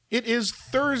It is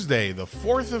Thursday, the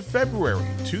 4th of February,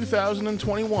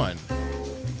 2021.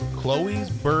 Chloe's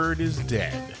bird is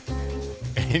dead.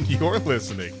 And you're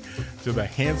listening to the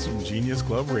Handsome Genius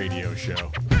Club radio show.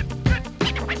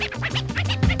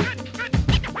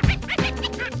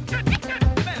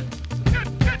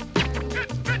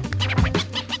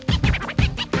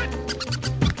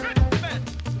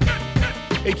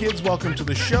 Hey kids, welcome to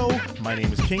the show. My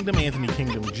name is Kingdom, Anthony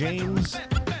Kingdom James,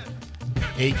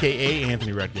 a.k.a.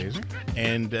 Anthony Rutgazer.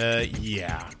 And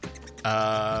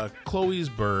Chloe's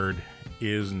bird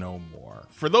is no more.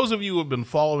 For those of you who have been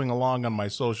following along on my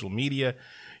social media,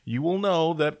 you will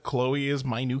know that Chloe is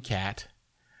my new cat.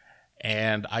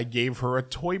 And I gave her a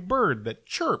toy bird that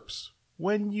chirps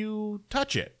when you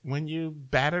touch it, when you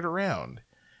bat it around.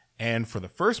 And for the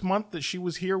first month that she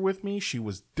was here with me, she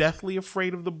was deathly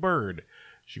afraid of the bird.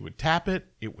 She would tap it,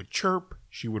 it would chirp,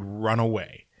 she would run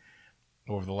away.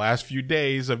 Over the last few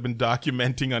days, I've been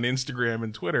documenting on Instagram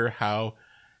and Twitter how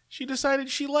she decided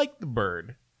she liked the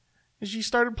bird, and she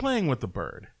started playing with the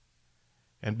bird.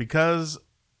 And because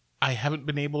I haven't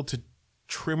been able to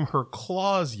trim her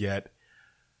claws yet,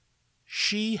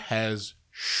 she has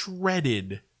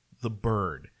shredded the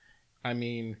bird. I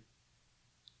mean,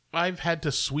 I've had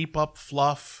to sweep up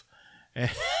fluff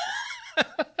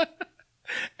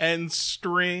and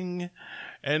string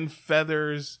and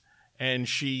feathers, and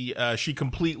she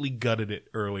completely gutted it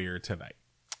earlier tonight.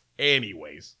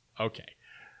 Anyways, okay.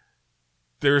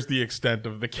 There's the extent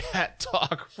of the cat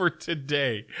talk for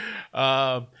today.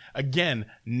 Again,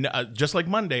 just like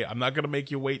Monday, I'm not going to make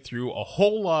you wait through a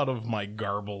whole lot of my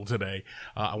garble today.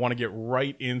 I want to get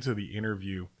right into the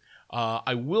interview.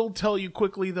 I will tell you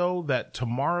quickly, though, that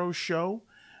tomorrow's show,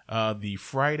 the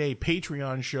Friday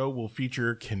Patreon show, will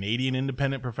feature Canadian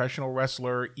independent professional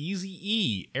wrestler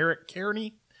Eazy-E, Eric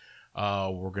Kearney.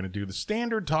 We're going to do the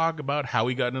standard talk about how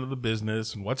he got into the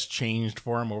business and what's changed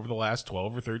for him over the last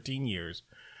 12 or 13 years.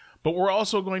 But we're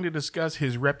also going to discuss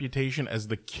his reputation as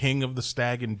the king of the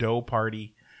Stag and Doe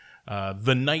party,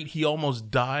 the night he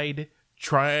almost died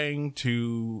trying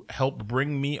to help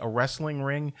bring me a wrestling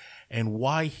ring, and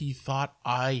why he thought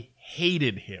I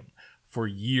hated him for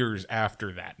years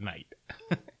after that night.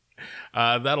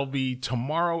 That'll be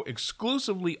tomorrow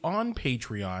exclusively on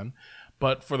Patreon.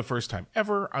 But for the first time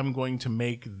ever, I'm going to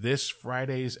make this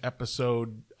Friday's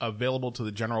episode available to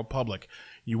the general public.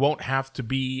 You won't have to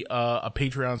be a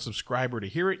Patreon subscriber to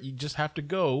hear it. You just have to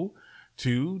go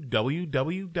to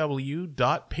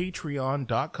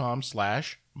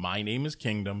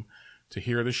www.patreon.com/mynameIsKingdom to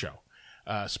hear the show.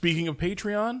 Speaking of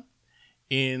Patreon,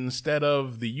 instead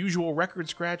of the usual record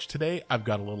scratch today, I've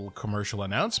got a little commercial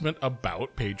announcement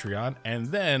about Patreon, and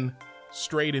then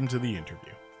straight into the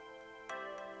interview.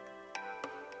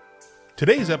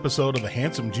 Today's episode of the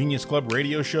Handsome Genius Club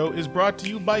radio show is brought to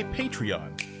you by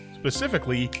Patreon,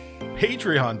 specifically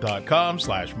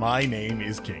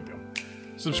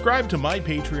patreon.com/mynameIsKingdom. Subscribe to my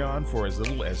Patreon for as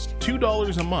little as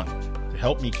 $2 a month to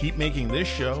help me keep making this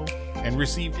show and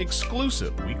receive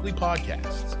exclusive weekly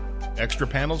podcasts, extra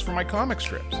panels for my comic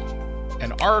strips,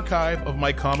 an archive of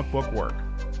my comic book work,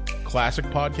 classic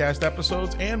podcast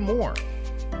episodes, and more.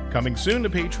 Coming soon to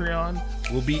Patreon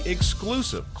will be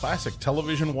exclusive classic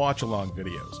television watch-along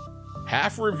videos.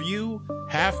 Half review,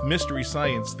 half Mystery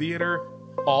Science Theater,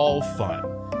 all fun.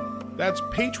 That's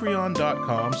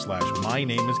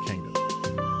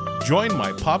patreon.com/mynameIsKingdom. Join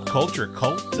my pop culture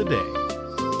cult today.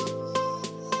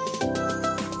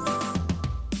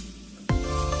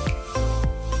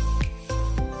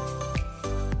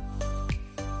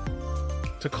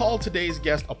 To call today's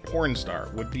guest a porn star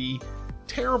would be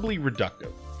terribly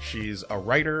reductive. She's a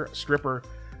writer, stripper,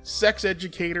 sex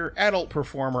educator, adult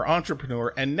performer,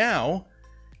 entrepreneur, and now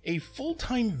a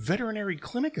full-time veterinary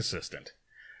clinic assistant.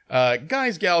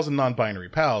 Guys, gals, and non-binary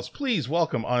pals, please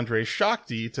welcome Andre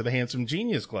Shakti to the Handsome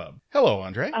Genius Club. Hello,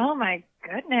 Andre. Oh, my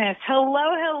goodness.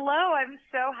 Hello, hello. I'm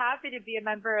so happy to be a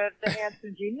member of the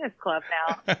Handsome Genius Club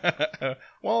now.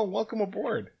 Well, welcome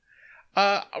aboard.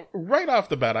 Right off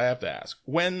the bat, I have to ask,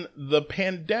 when the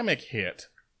pandemic hit,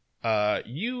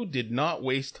 you did not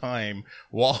waste time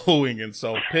wallowing in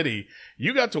self-pity.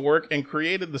 You got to work and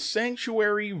created the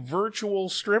Sanctuary Virtual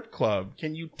Strip Club.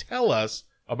 Can you tell us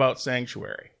about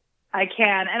Sanctuary? I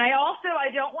can. And I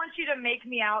don't want you to make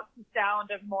me out to sound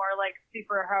of more like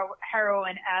super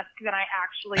heroine-esque than I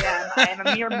actually am. I am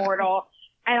a mere mortal.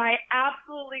 And I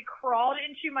absolutely crawled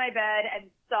into my bed and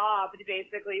sobbed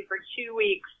basically for 2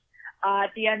 weeks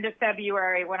at the end of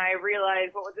February when I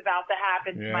realized what was about to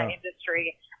happen to my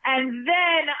industry. And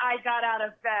then I got out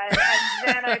of bed, and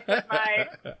then I put my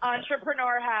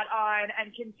entrepreneur hat on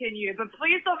and continued. But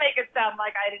please don't make it sound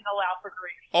like I didn't allow for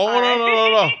grief. Oh,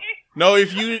 no. No,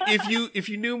 if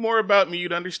you knew more about me,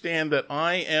 you'd understand that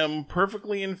I am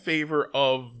perfectly in favor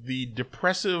of the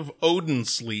depressive Odin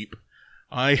sleep.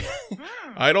 I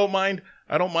don't mind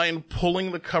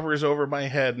pulling the covers over my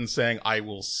head and saying, I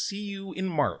will see you in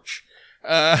March.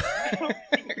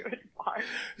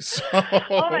 So,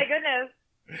 oh my goodness.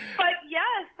 But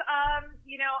yes,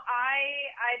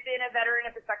 I've been a veteran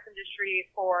of the sex industry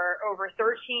for over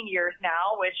 13 years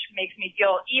now, which makes me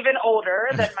feel even older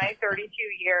than my 32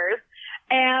 years.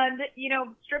 And,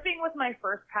 stripping was my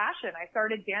first passion. I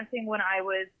started dancing when I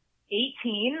was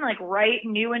 18, like right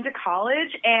new into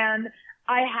college, and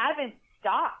I haven't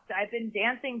stopped. I've been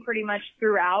dancing pretty much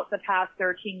throughout the past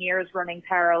 13 years, running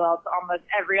parallel to almost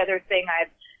every other thing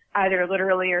I've either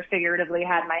literally or figuratively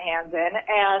had my hands in.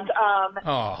 And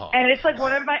it's like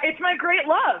it's my great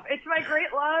love. It's my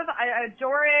great love. I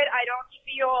adore it.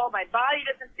 My body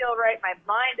doesn't feel right. My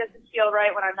mind doesn't feel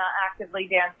right when I'm not actively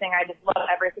dancing. I just love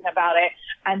everything about it.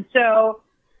 And so,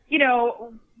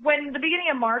 when the beginning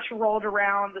of March rolled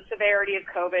around, the severity of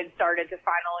COVID started to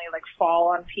finally fall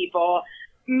on people.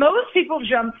 Most people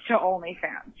jumped to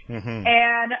OnlyFans. Mm-hmm.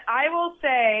 And I will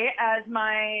say, as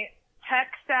my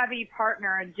tech-savvy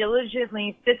partner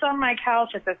diligently sits on my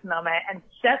couch at this moment and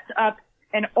sets up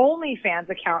an OnlyFans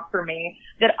account for me,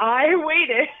 that I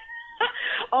waited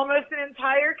almost an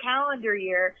entire calendar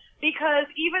year, because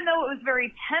even though it was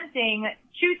very tempting,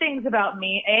 two things about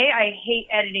me. A, I hate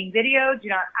editing video. Do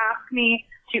not ask me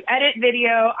to edit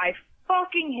video. I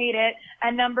fucking hate it.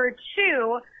 And number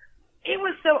two, it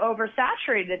was so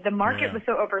oversaturated. The market was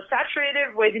so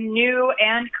oversaturated with new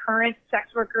and current sex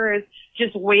workers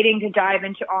just waiting to dive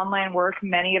into online work,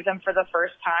 many of them for the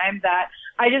first time, that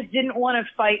I just didn't want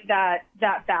to fight that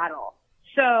battle.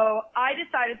 So I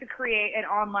decided to create an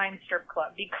online strip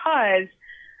club because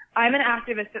I'm an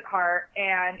activist at heart,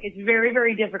 and it's very,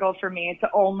 very difficult for me to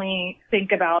only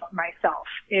think about myself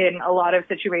in a lot of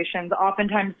situations,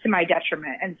 oftentimes to my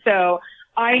detriment. And so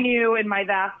I knew in my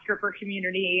vast stripper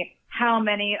community how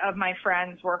many of my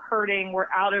friends were hurting, were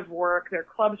out of work, their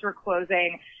clubs were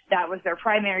closing. That was their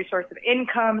primary source of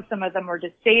income. Some of them were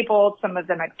disabled. Some of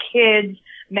them had kids.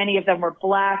 Many of them were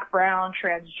black, brown,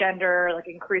 transgender,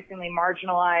 increasingly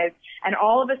marginalized. And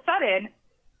all of a sudden,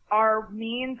 our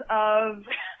means of,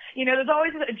 there's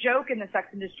always a joke in the sex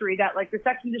industry that the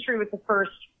sex industry was the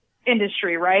first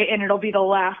industry, right? And it'll be the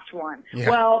last one. Yeah.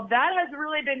 Well, that has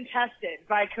really been tested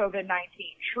by COVID-19,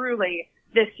 truly,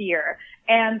 this year.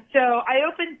 And so I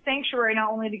opened Sanctuary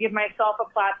not only to give myself a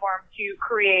platform to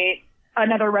create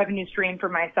another revenue stream for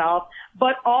myself,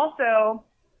 but also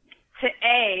to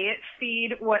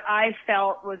feed what I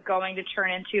felt was going to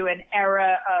turn into an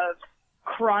era of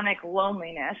chronic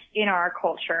loneliness in our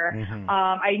culture. Mm-hmm.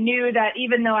 I knew that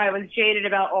even though I was jaded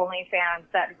about OnlyFans,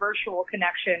 that virtual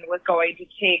connection was going to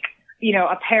take,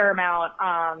 a paramount,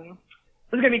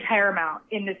 was going to be paramount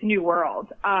in this new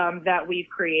world that we've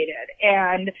created.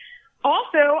 And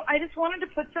also, I just wanted to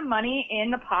put some money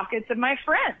in the pockets of my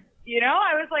friends.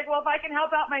 I was like, well, if I can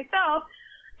help out myself.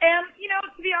 And,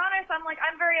 to be honest,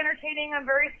 I'm very entertaining. I'm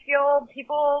very skilled.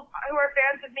 People who are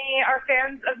fans of me are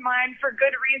fans of mine for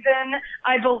good reason,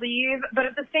 I believe. But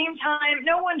at the same time,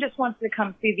 no one just wants to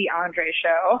come see the Andre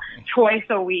show twice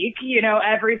a week,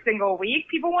 every single week.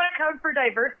 People want to come for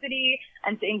diversity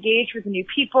and to engage with new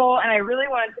people. And I really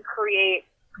wanted to create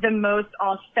the most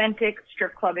authentic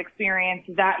strip club experience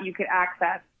that you could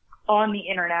access on the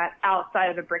internet outside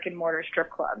of a brick and mortar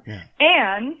strip club. Yeah.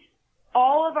 And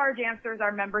all of our dancers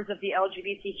are members of the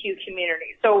LGBTQ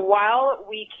community. So while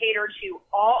we cater to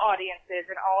all audiences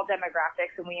and all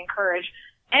demographics, and we encourage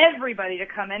everybody to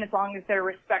come in as long as they're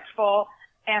respectful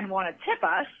and want to tip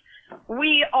us,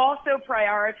 we also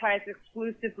prioritize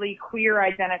exclusively queer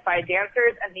identified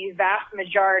dancers, and the vast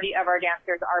majority of our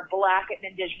dancers are Black and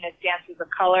Indigenous dancers of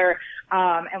color.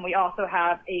 And we also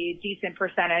have a decent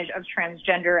percentage of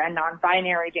transgender and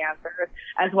non-binary dancers,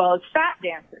 as well as fat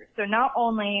dancers. So not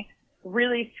only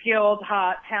really skilled,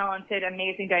 hot, talented,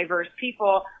 amazing, diverse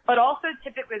people, but also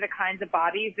typically the kinds of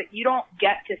bodies that you don't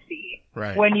get to see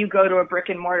when you go to a brick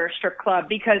and mortar strip club,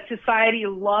 because society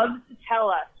loves to tell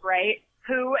us, right,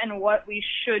 who and what we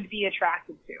should be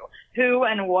attracted to, who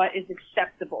and what is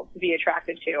acceptable to be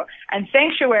attracted to. And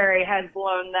Sanctuary has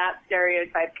blown that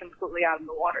stereotype completely out of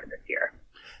the water this year.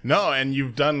 No, and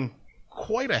you've done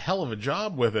quite a hell of a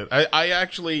job with it.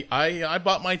 I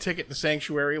bought my ticket to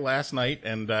Sanctuary last night,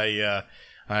 and I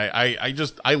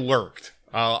lurked.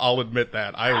 I'll admit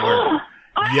that. I lurked.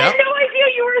 I had no idea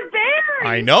you were there.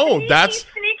 I know.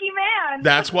 Sneaky man.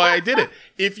 That's why I did it.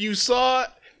 If you saw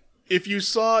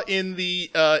in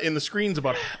the screens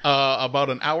about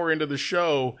an hour into the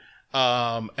show,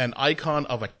 an icon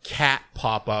of a cat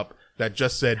pop up that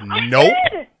just said I nope.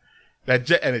 did!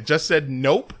 And it just said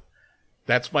nope.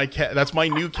 That's my cat. That's my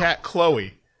new cat,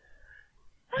 Chloe.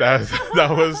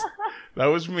 That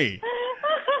was me.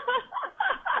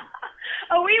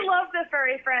 Oh, we love the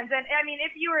furry friends, and I mean,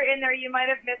 if you were in there, you might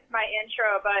have missed my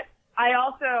intro, but I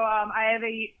also I have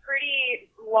a pretty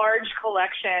large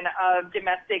collection of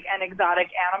domestic and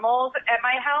exotic animals at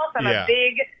my house. I'm a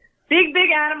big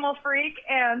animal freak,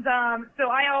 and so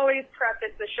I always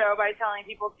preface the show by telling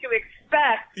people to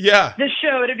expect the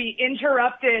show to be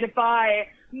interrupted by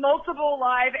multiple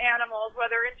live animals,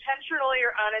 whether intentionally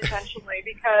or unintentionally,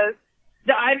 because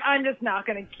I'm just not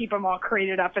going to keep them all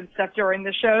crated up and stuff during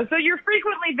the show. So you're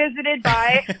frequently visited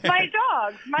by my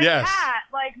dogs, my cat,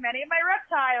 like many of my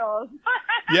reptiles.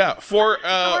 So we're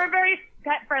a very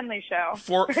pet friendly show.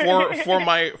 For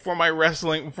my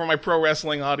pro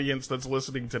wrestling audience that's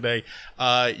listening today,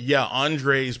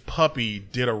 Andre's puppy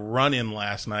did a run in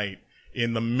last night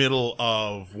in the middle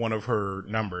of one of her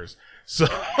numbers. So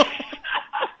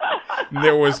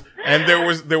there was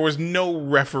no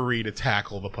referee to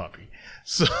tackle the puppy.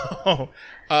 So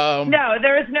no,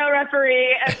 there was no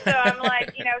referee, and so I'm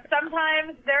like,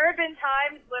 sometimes there have been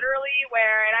times literally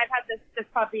where, and I've had this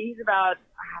puppy, he's about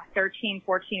 13,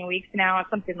 14 weeks now,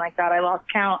 something like that. I lost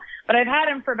count, but I've had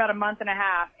him for about a month and a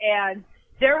half, and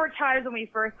there were times when we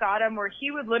first got him where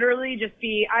he would literally just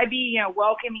I'd be,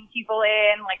 welcoming people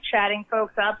in, like chatting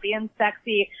folks up, being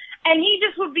sexy, and he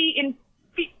just would be in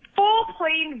full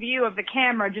plain view of the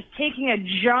camera, just taking a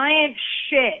giant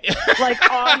shit, like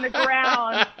on the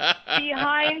ground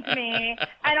behind me,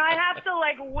 and I have to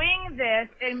like wing this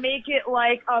and make it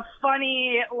like a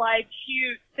funny, like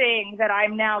cute thing that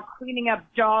I'm now cleaning up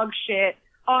dog shit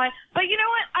on. But you know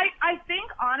what? I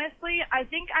think honestly,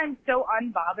 I'm so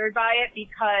unbothered by it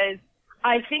because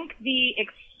I think the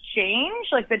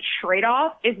exchange, like the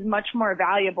trade-off, is much more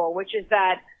valuable, which is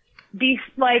that this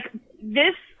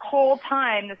whole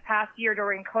time, this past year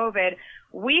during COVID,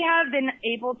 we have been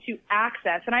able to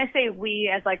access, and I say we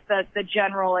as like the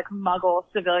general like Muggle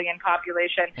civilian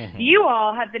population, you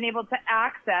all have been able to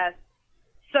access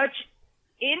such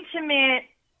intimate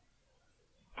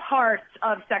parts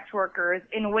of sex workers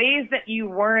in ways that you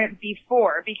weren't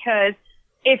before, because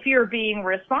if you're being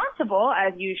responsible,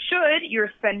 as you should,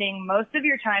 you're spending most of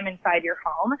your time inside your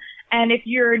home. And if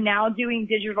you're now doing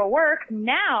digital work,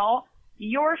 now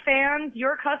your fans,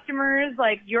 your customers,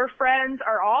 like your friends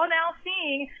are all now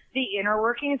seeing the inner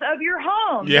workings of your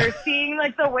home. Yeah. They're seeing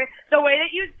like the way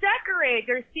that you decorate.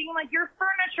 They're seeing like your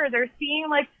furniture. They're seeing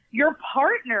like your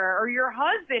partner or your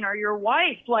husband or your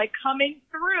wife like coming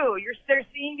through. They're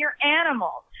seeing your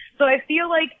animals. So I feel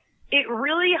like it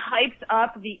really hypes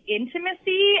up the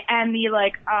intimacy and the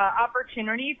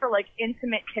opportunity for like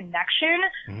intimate connection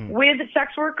with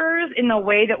sex workers in the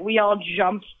way that we all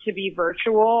jumped to be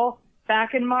virtual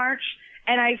back in March.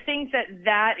 And I think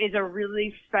that is a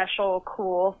really special,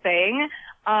 cool thing.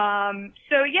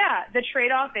 So yeah, the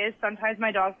trade-off is sometimes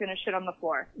my dog's going to shit on the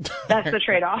floor. That's the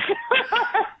trade-off.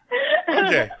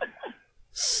 Okay.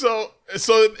 So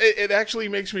it actually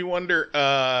makes me wonder,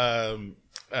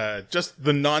 just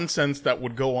the nonsense that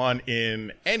would go on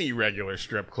in any regular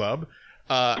strip club.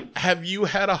 Have you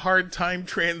had a hard time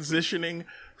transitioning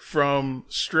from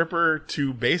stripper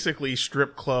to basically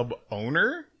strip club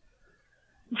owner?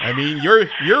 I mean,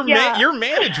 you're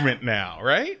management now,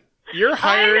 right? You're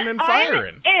hiring and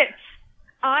firing.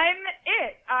 I'm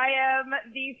it. I am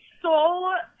the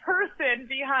sole person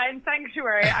behind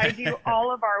Sanctuary. I do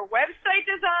all of our website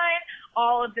design,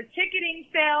 all of the ticketing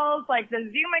sales, like the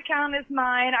Zoom account is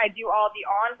mine. I do all the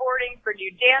onboarding for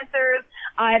new dancers.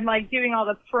 I'm like doing all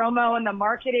the promo and the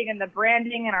marketing and the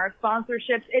branding and our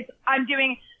sponsorships. I'm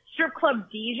doing strip club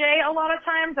DJ a lot of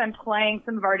times. I'm playing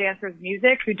some of our dancers'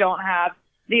 music who don't have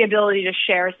the ability to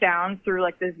share sound through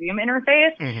like the Zoom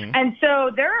interface. And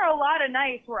so there are a lot of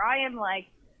nights where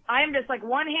I'm just like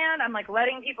one hand, I'm like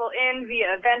letting people in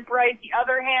via Eventbrite. The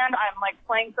other hand, I'm like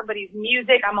playing somebody's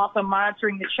music. I'm also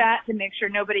monitoring the chat to make sure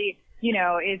nobody,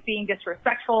 is being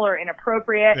disrespectful or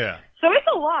inappropriate. Yeah. So it's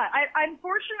a lot. I'm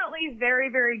fortunately very,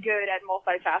 very good at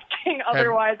multitasking.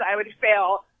 Otherwise I would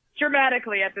fail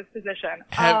dramatically at this position.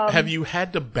 Have you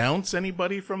had to bounce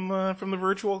anybody from the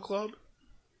virtual club?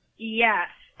 Yes.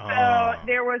 So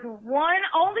there was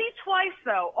only twice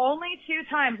though, only 2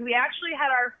 times. We actually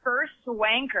had our first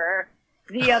wanker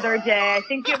the other day. I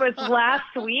think it was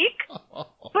last week.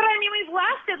 But I mean, we've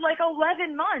lasted like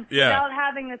 11 months without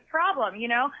having this problem,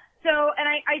 So, and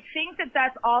I think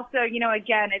that's also,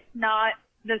 again, it's not,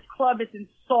 this club isn't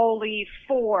solely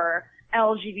for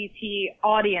LGBT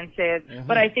audiences,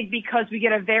 but I think because we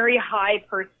get a very high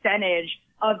percentage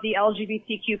of the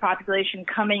LGBTQ population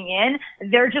coming in,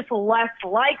 they're just less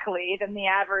likely than the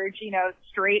average,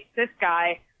 straight cis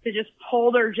guy to just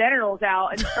pull their genitals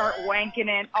out and start wanking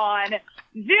it on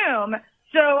Zoom.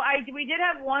 So we did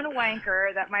have one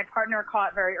wanker that my partner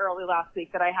caught very early last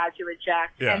week that I had to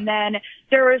reject. Yeah. And then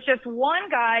there was just one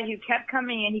guy who kept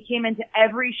coming in. He came into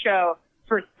every show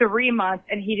for 3 months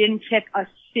and he didn't tip a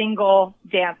single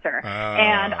dancer.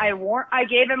 And I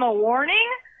gave him a warning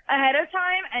ahead of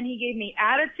time and he gave me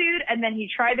attitude, and then he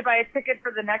tried to buy a ticket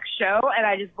for the next show and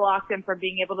I just blocked him from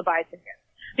being able to buy tickets.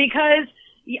 Because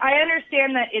I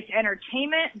understand that it's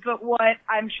entertainment, but what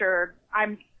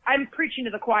I'm preaching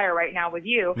to the choir right now with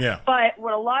you. Yeah. But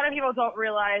what a lot of people don't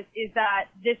realize is that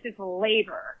this is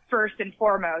labor first and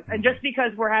foremost. And just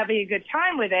because we're having a good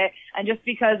time with it, and just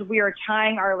because we are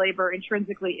tying our labor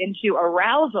intrinsically into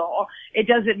arousal, it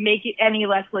doesn't make it any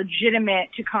less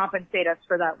legitimate to compensate us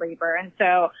for that labor. And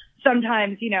so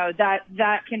sometimes,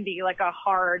 that can be like a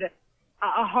hard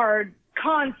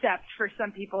concept for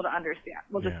some people to understand.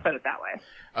 We'll just put it that way.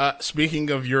 Speaking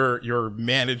of your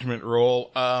management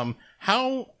role,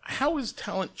 how is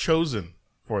talent chosen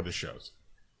for the shows?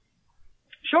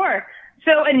 Sure.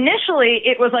 So initially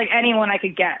it was like anyone I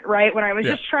could get, right? When I was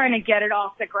just trying to get it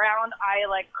off the ground, I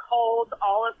called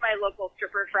all of my local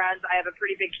stripper friends. I have a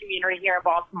pretty big community here in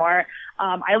Baltimore.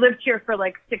 I lived here for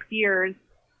 6 years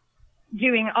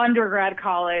doing undergrad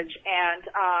college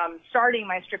and starting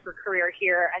my stripper career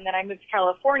here. And then I moved to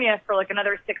California for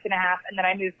another 6.5, and then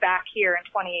I moved back here in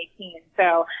 2018.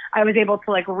 So I was able to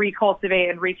recultivate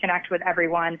and reconnect with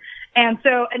everyone. And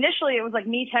so initially it was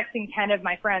me texting 10 of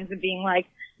my friends and being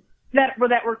that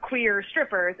were queer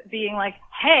strippers, being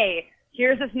hey,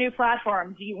 here's this new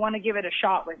platform. Do you want to give it a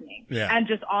shot with me? Yeah. And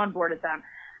just onboarded them.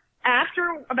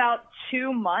 After about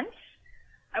 2 months,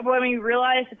 when we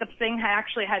realized that the thing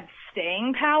actually had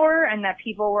staying power and that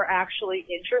people were actually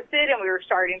interested and we were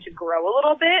starting to grow a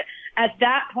little bit, at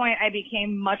that point I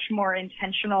became much more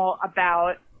intentional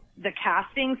about the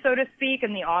casting, so to speak,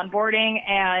 and the onboarding,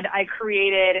 and I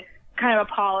created kind of a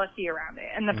policy around it.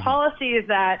 And the policy is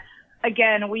that,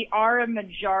 again, we are a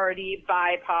majority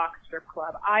BIPOC strip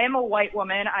club. I am a white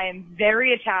woman. I am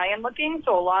very Italian looking,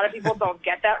 so a lot of people don't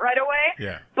get that right away.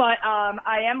 Yeah. But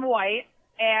I am white.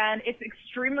 And it's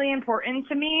extremely important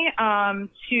to me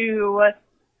to,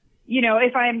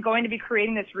 if I am going to be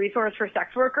creating this resource for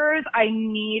sex workers, I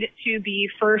need to be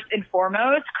first and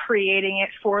foremost creating it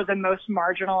for the most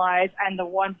marginalized and the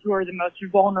ones who are the most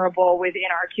vulnerable within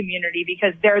our community,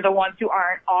 because they're the ones who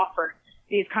aren't offered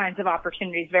these kinds of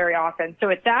opportunities very often.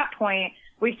 So at that point,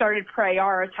 we started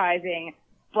prioritizing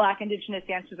Black, Indigenous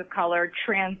dancers of color,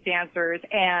 trans dancers,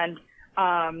 and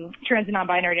trans and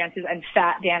non-binary dancers, and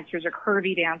fat dancers or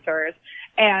curvy dancers.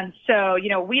 And so,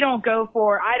 I don't go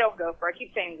for, I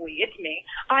keep saying we, it's me.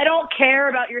 I don't care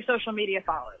about your social media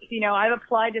followers. I've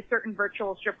applied to certain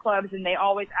virtual strip clubs and they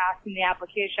always ask in the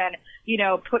application,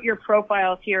 put your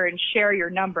profiles here and share your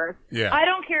numbers. Yeah. I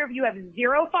don't care if you have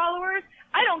 0 followers.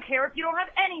 I don't care if you don't have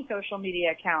any social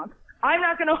media accounts. I'm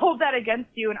not going to hold that against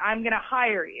you and I'm going to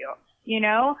hire you,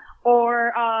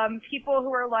 or people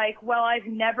who are well, I've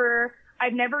never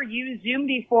used Zoom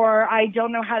before. I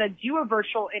don't know how to do a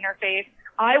virtual interface.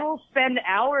 I will spend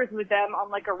hours with them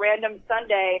on a random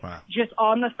Sunday, just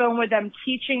on the phone with them,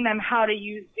 teaching them how to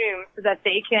use Zoom so that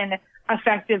they can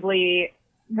effectively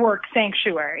work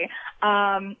Sanctuary.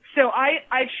 So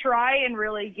I try and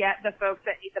really get the folks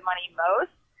that need the money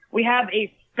most. We have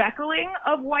a speckling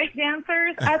of white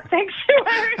dancers at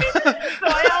Sanctuary. So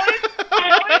I always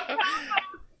tell them,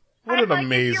 what an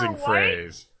amazing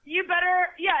phrase. You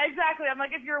better, yeah, exactly. I'm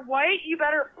if you're white, you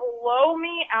better blow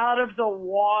me out of the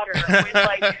water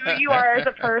with who you are as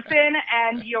a person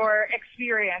and your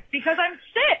experience, because I'm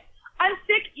sick.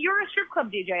 You're a strip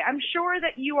club DJ. I'm sure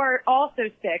that you are also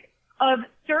sick of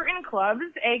certain clubs,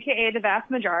 aka the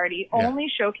vast majority,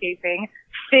 only showcasing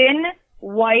thin,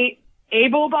 white,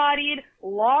 able-bodied,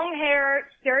 long hair,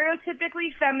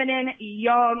 stereotypically feminine,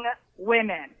 young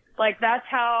women. That's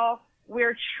how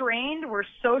we're trained, we're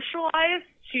socialized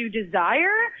to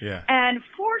desire. Yeah. And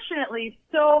fortunately,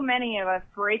 so many of us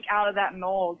break out of that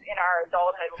mold in our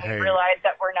adulthood when we realize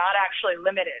that we're not actually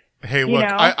limited. Hey, look,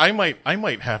 I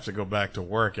might have to go back to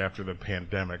work after the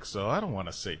pandemic, so I don't want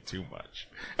to say too much.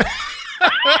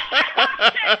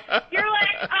 You're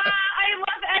I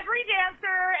love every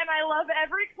dancer and I love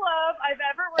every club I've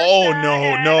ever worked at.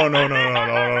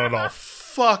 No.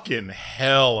 Fucking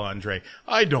hell, Andre.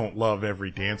 I don't love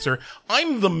every dancer.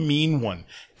 I'm the mean one.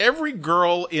 Every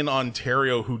girl in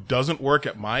Ontario who doesn't work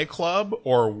at my club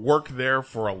or worked there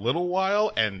for a little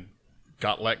while and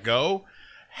got let go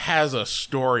has a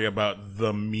story about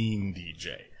the mean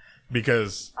DJ.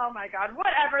 because Oh my God,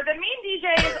 whatever. The mean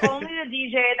DJ is only the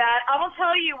DJ that I will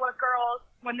tell you what girls,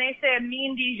 when they say a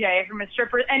mean DJ from a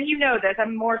stripper, and you know this,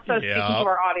 I'm more so speaking to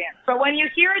our audience. But when you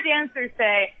hear a dancer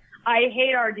say, I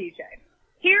hate our DJ,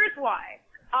 here's why.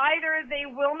 Either they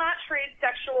will not trade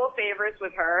sexual favors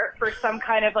with her for some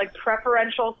kind of like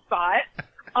preferential spot.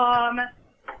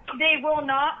 They will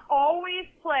not always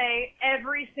play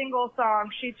every single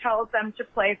song she tells them to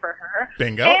play for her.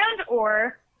 Bingo. And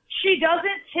or she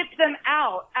doesn't tip them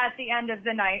out at the end of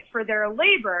the night for their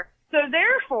labor. So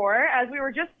therefore, as we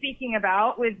were just speaking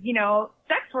about with, you know,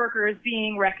 sex workers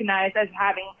being recognized as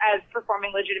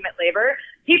performing legitimate labor,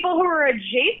 people who are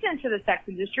adjacent to the sex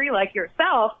industry, like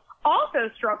yourself, also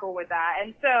struggle with that.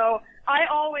 And so I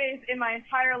always, in my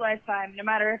entire lifetime, no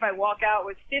matter if I walk out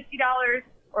with $50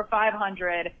 or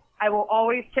 $500, I will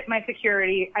always tip my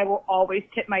security. I will always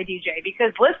tip my DJ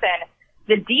because listen,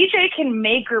 the DJ can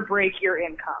make or break your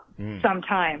income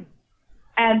sometimes.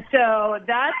 And so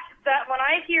that's that when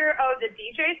I hear, oh, the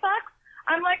DJ sucks,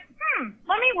 I'm like,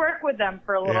 let me work with them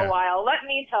for a little while. Let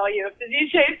me tell you if the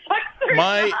DJ sucks or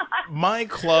not.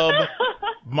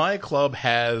 My club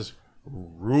has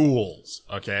rules,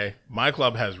 okay? My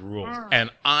club has rules, and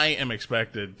I am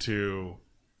expected to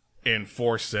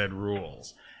enforce said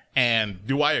rules. And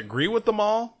do I agree with them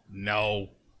all? No.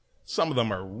 Some of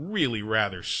them are really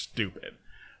rather stupid.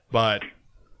 But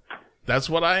that's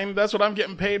what I'm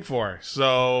getting paid for.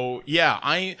 So, yeah,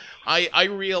 I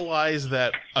realize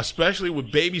that especially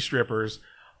with baby strippers,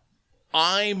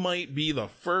 I might be the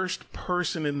first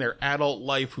person in their adult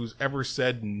life who's ever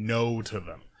said no to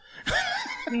them.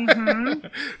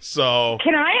 So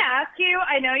can I ask you,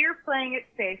 I know you're playing it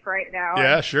safe right now.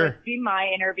 Yeah, sure. This be my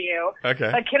interview. Okay.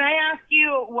 But can I ask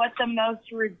you what the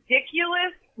most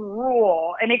ridiculous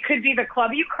rule, and it could be the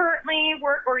club you currently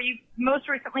work or you most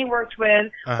recently worked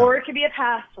with, or it could be a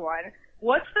past one.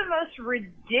 What's the most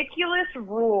ridiculous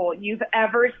rule you've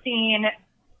ever seen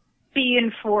be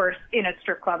enforced in a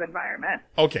strip club environment?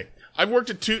 Okay.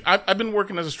 I've been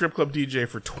working as a strip club DJ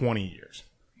for 20 years.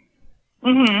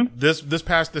 This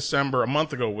past December, a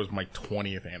month ago, was my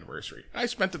 20th anniversary. I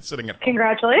spent it sitting at home.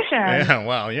 Congratulations. Yeah,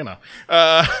 well, you know.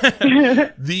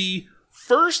 The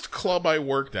first club I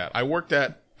worked at,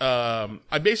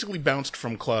 I basically bounced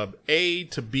from club A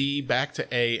to B, back to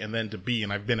A, and then to B,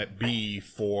 and I've been at B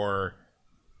for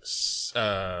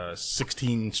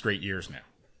 16 straight years now.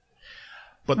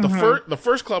 But the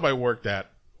first club I worked at,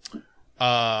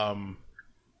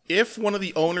 if one of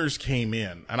the owners came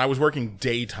in, and I was working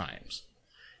daytimes,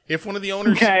 if one of the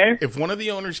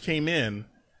owners came in,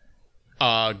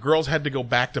 girls had to go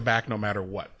back to back no matter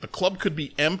what. The club could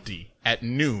be empty at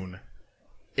noon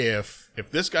if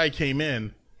this guy came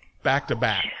in back to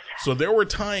back. So there were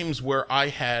times where I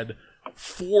had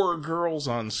 4 girls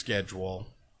on schedule.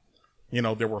 You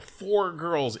know, there were 4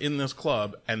 girls in this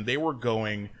club, and they were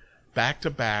going back to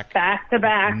back,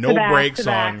 no break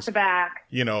songs.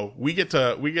 You know, we get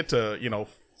to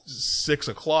 6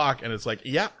 o'clock, and it's like,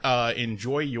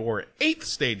 enjoy your 8th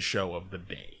stage show of the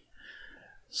day.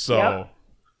 So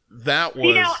that was.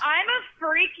 You know,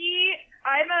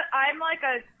 I'm like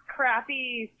a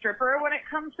crappy stripper when it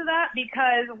comes to that,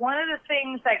 because one of the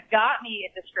things that got me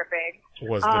into stripping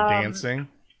was the dancing.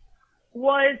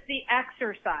 Was the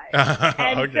exercise.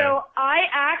 And so I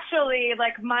actually,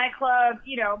 like my club,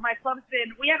 you know, we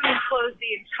haven't been closed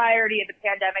the entirety of the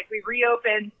pandemic. We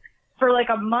reopened for like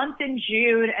a month in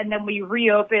June, and then we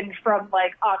reopened from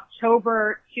like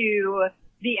October to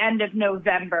the end of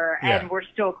November, and we're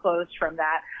still closed from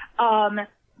that.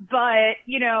 But,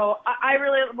 you know, I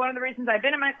really, one of the reasons I've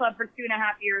been in my club for 2.5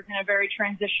 years in a very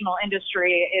transitional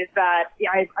industry is that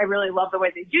I really love the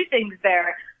way they do things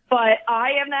there. But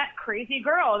I am that crazy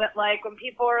girl that, like, when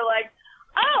people are like,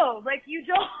 oh, like, you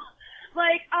don't,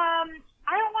 like, I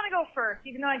don't want to go first,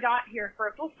 even though I got here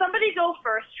first. Will somebody go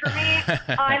first for me?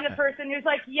 I'm the person who's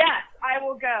like, yes, I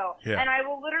will go. Yeah. And I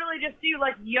will literally just do,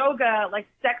 like, yoga, like,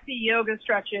 sexy yoga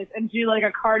stretches and do, like,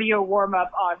 a cardio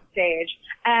warm-up on stage.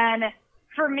 And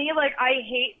for me, like, I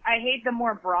hate the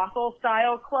more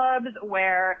brothel-style clubs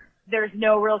where there's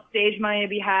no real stage money to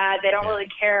be had. They don't really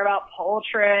care about pole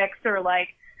tricks or, like,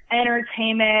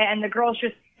 entertainment, and the girls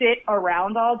just sit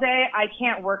around all day. I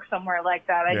can't work somewhere like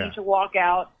that. I need to walk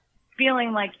out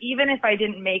feeling like even if I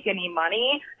didn't make any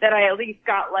money, that I at least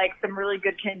got like some really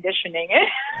good conditioning.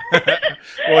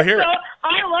 Well, here, so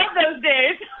I love those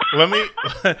days.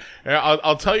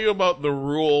 I'll tell you about the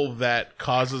rule that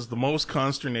causes the most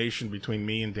consternation between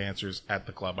me and dancers at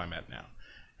the club I'm at now,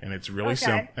 and it's really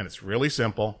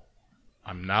simple.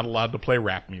 I'm not allowed to play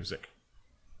rap music.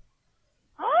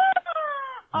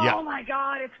 Oh my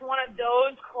God, it's one of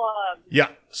those clubs. Yeah.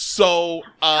 So,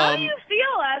 how do you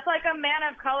feel as like a man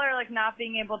of color, like not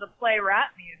being able to play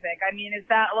rap music? I mean, is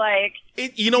that like,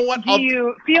 you know what? Do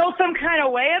you feel some kind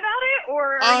of way about it,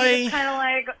 or are you just kind of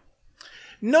like?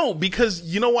 No, because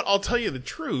you know what? I'll tell you the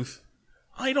truth.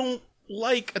 I don't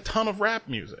like a ton of rap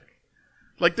music.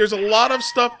 Like, there's a lot of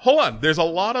stuff. Hold on. There's a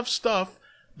lot of stuff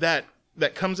that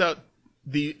comes out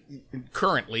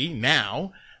currently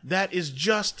now that is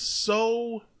just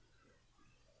so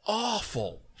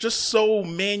awful, just so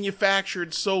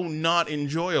manufactured, so not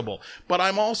enjoyable. But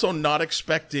I'm also not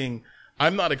expecting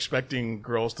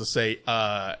girls to say,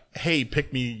 hey,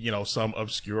 pick me, some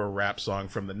obscure rap song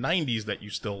from the 90s that you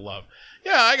still love.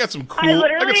 Yeah, I got some cool Mo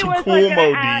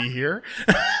D here.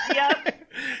 Yep.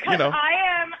 I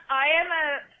am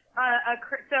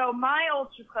so my old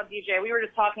strip club DJ, we were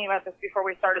just talking about this before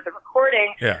we started the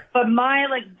recording. Yeah. But my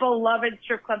beloved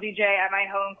strip club DJ at my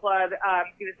home club,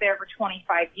 he was there for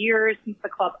 25 years since the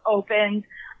club opened.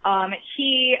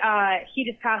 He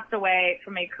just passed away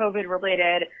from a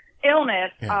COVID-related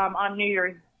illness on New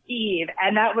Year's Eve,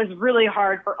 and that was really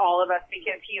hard for all of us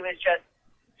because he was just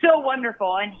so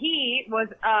wonderful, and he was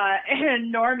an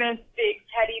enormous big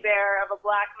teddy bear of a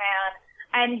black man.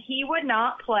 And he would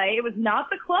not play. It was not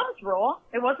the club's rule.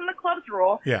 It wasn't the club's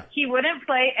rule. Yeah. He wouldn't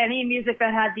play any music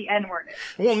that had the N-word in it.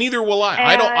 Well, neither will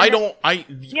I.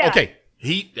 Okay.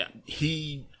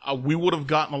 We would have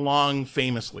gotten along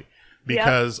famously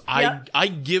because I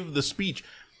give the speech.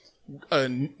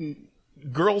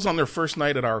 Girls on their first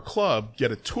night at our club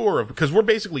get a tour because we're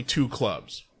basically two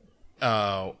clubs.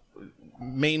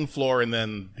 Main floor and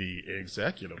then the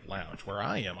executive lounge where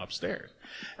I am upstairs.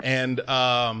 And,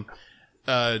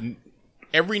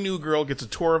 every new girl gets a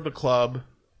tour of the club,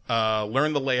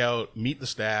 learn the layout, meet the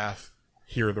staff,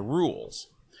 hear the rules.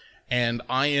 And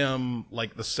I am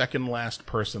like the second last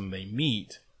person they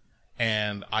meet,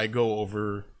 and I go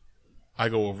over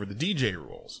the DJ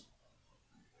rules.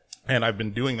 And I've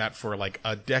been doing that for like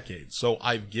a decade. So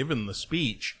I've given the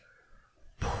speech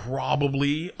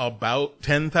probably about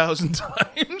 10,000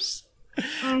 times.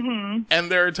 Mm-hmm.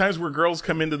 And there are times where girls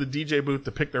come into the DJ booth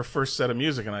to pick their first set of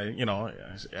music, and I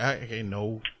say, hey,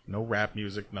 no rap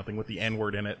music, nothing with the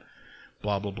N-word in it,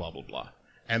 blah, blah, blah, blah, blah.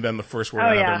 And then the first word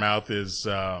out of their mouth is,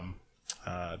 do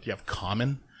you have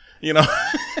Common? Yeah.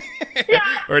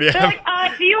 Or do you have,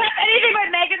 do you have anything but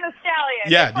Megan Thee Stallion?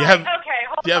 Yeah.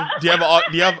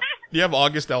 Do you have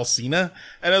August Alsina?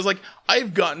 And I was like,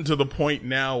 I've gotten to the point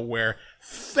now where,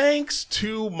 thanks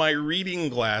to my reading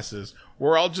glasses,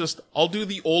 where I'll do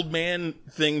the old man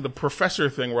thing, the professor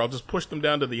thing, where I'll just push them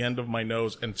down to the end of my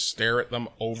nose and stare at them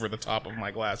over the top of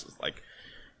my glasses. Like,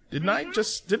 didn't I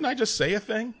just say a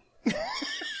thing?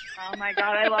 Oh my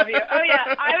God, I love you. Oh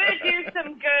yeah, I would do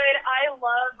some good. I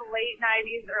love late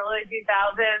 '90s, early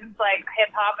 2000s, like hip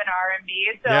hop and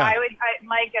R&B. So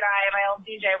Mike and I, my old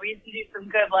DJ, we used to do some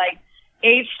good like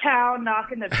H-Town,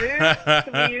 Knockin' the Boots.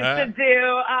 We used to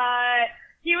do.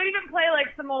 He would even play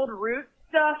like some old Roots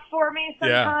stuff for me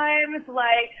sometimes. Yeah.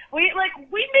 Like we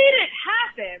made it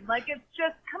happen. Like, it's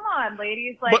just, come on,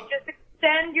 ladies. Like, just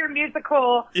extend your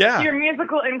musical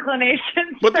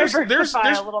inclinations. But there's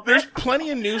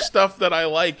plenty of new stuff that I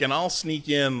like, and I'll sneak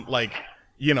in I'll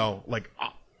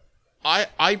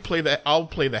play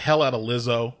the hell out of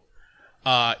Lizzo.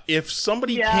 If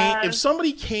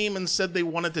somebody came and said they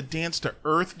wanted to dance to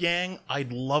Earth Gang,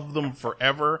 I'd love them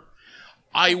forever.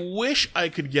 I wish I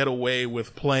could get away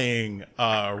with playing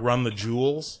Run the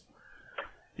Jewels.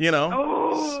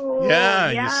 Oh,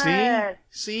 yeah, yes. You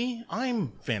see,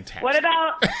 I'm fantastic. What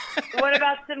about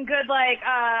some good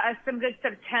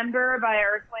September by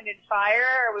Earth, Wind and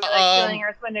Fire? Are we feeling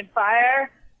Earth, Wind and Fire?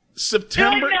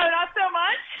 September? No, not so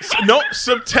much. No,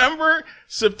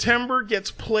 September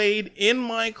gets played in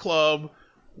my club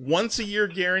once a year,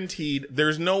 guaranteed.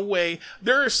 There's no way.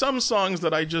 There are some songs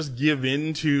that I just give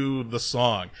into the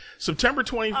song. September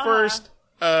 21st,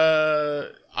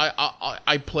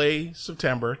 I play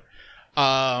September.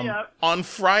 On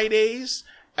Fridays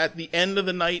at the end of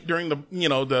the night, during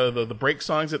the break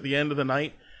songs at the end of the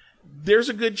night, there's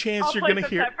a good chance you're going to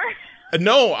hear.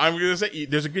 No, I'm going to say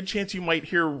there's a good chance you might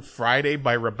hear Friday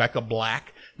by Rebecca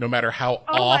Black, no matter how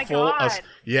awful. My God.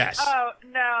 Yes. Oh,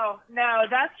 no.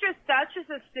 That's just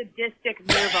a sadistic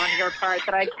move on your part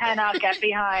that I cannot get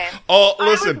behind. Oh,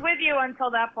 listen. I was with you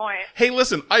until that point. Hey,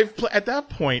 listen, at that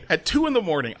point, at 2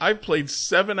 a.m, I've played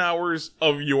 7 hours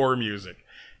of your music.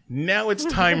 Now it's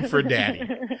time for Daddy.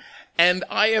 And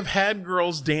I have had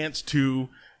girls dance to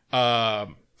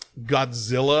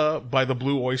Godzilla by the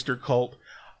Blue Oyster Cult.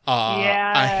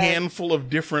 A handful of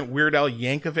different Weird Al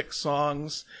Yankovic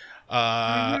songs.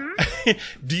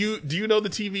 Do you know the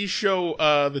TV show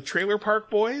The Trailer Park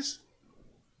Boys?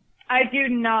 I do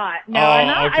not. No,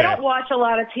 Okay. I don't watch a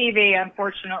lot of TV,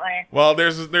 unfortunately. Well,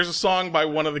 there's a song by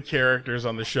one of the characters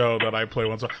on the show that I play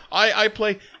once. I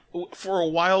play for a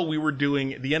while. We were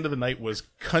doing the end of the night was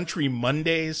Country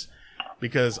Mondays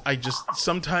because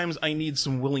sometimes I need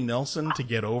some Willie Nelson to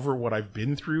get over what I've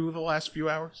been through the last few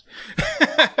hours.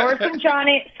 Or some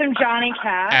Johnny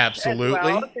Cash. Absolutely, as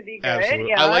well, to be good.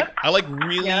 absolutely. Yep. I like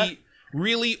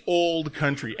really old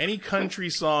country. Any country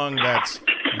song that's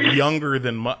younger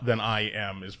than I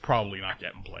am is probably not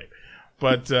getting played.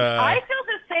 But I feel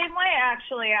the same way,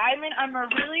 actually. I'm a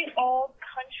really old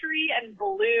country and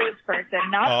blues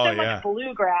person, not so much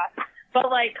bluegrass, but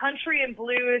like country and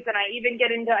blues. And I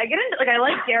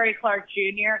like Gary Clark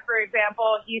Jr. for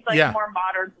example. He's like more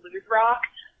modern blues rock.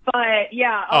 But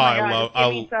yeah,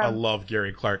 I love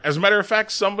Gary Clark. As a matter of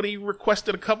fact, somebody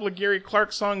requested a couple of Gary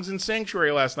Clark songs in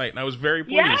Sanctuary last night, and I was very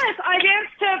pleased. Yes, I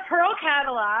danced to Pearl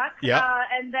Cadillac. Yeah.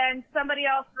 And then somebody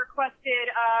else requested,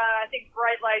 I think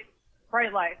Bright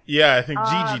Lights. Yeah, I think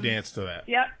Gigi danced to that.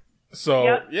 Yep. So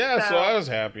I was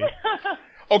happy.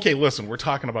 Okay, listen, we're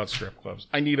talking about strip clubs.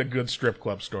 I need a good strip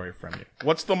club story from you.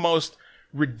 What's the most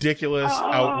ridiculous,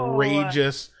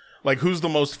 outrageous? Like, who's the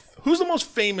most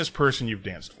famous person you've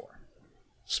danced for?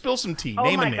 Spill some tea.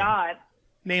 Name a name. God.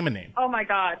 Name a name. Oh my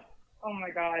God. Do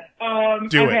okay,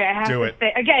 it. I have Do to it.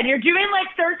 think. Again, you're doing like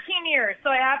 13 years,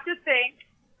 so I have to think.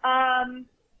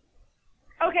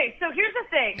 Okay, so here's the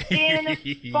thing. In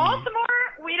Baltimore,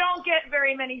 we don't get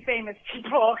very many famous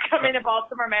people coming to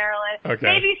Baltimore, Maryland. Okay.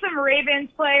 Maybe some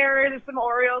Ravens players, some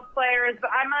Orioles players,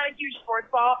 but I'm not a huge sports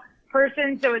ball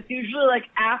person, so it's usually like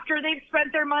after they've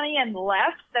spent their money and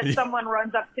left that someone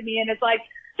runs up to me and is like,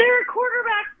 they're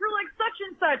quarterbacks for like such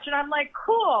and such, and I'm like,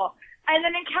 cool. And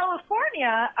then in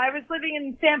California, I was living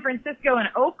in San Francisco and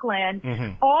Oakland.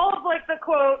 Mm-hmm. All of like the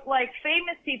quote, like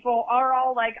famous people are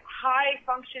all like high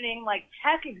functioning like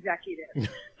tech executives.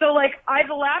 So like I've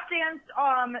lap danced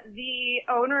the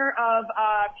owner of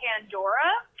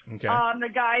Pandora. Okay. The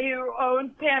guy who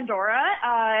owns Pandora.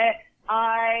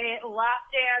 I lap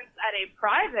danced at a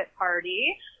private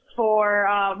party for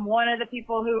one of the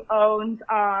people who owns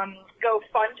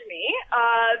GoFundMe,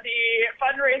 the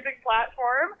fundraising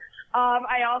platform.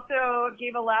 I also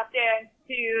gave a lap dance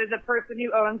to the person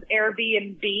who owns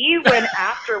Airbnb when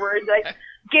afterwards I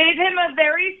gave him a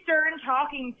very stern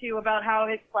talking to about how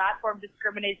his platform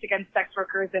discriminates against sex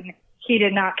workers and he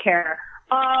did not care.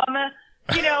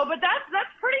 But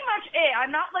that's pretty much it.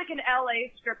 I'm not like an LA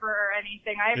stripper or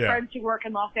anything. I have friends who work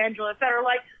in Los Angeles that are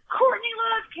like, Courtney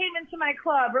Love came into my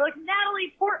club, or like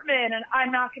Natalie Portman, and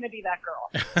I'm not going to be that girl.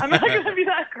 I'm not going to be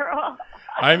that girl.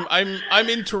 I'm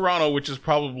in Toronto, which is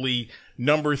probably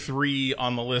number 3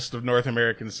 on the list of North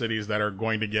American cities that are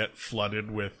going to get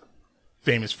flooded with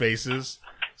famous faces.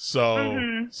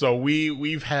 So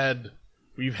we've had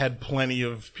plenty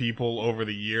of people over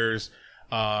the years,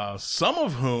 some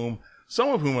of whom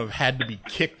have had to be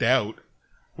kicked out,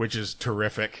 which is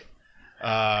terrific.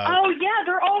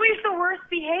 They're always the worst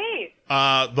behaved.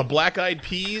 The Black Eyed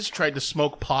Peas tried to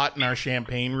smoke pot in our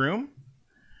champagne room.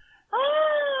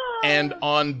 And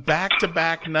on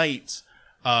back-to-back nights,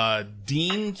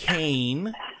 Dean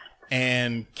Cain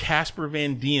and Casper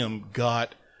Van Diem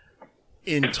got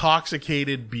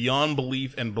intoxicated beyond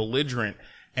belief and belligerent.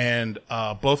 And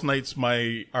both nights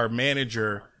our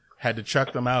manager had to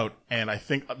chuck them out. And I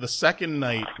think the second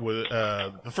night was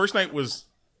the first night was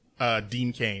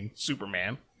Dean Cain,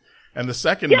 Superman. And the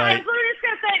second night, I was literally just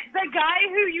gonna say the guy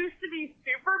who used to be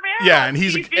Superman. Yeah, and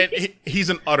he's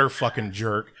an utter fucking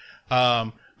jerk.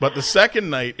 But the second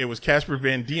night, it was Casper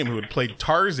Van Diem who had played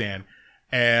Tarzan,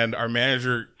 and our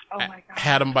manager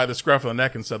had him by the scruff of the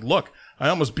neck and said, "Look, I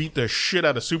almost beat the shit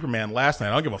out of Superman last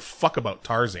night. I don't give a fuck about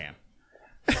Tarzan."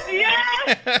 Yeah.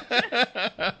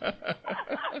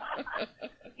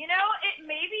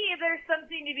 Maybe there's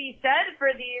something to be said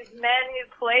for these men who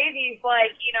play these,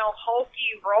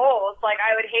 hulky roles. Like,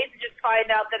 I would hate to just find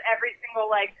out that every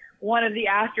single, one of the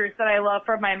actors that I love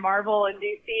from my Marvel and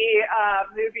DC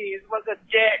movies was a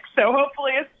dick. So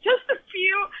hopefully it's just a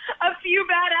few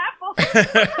bad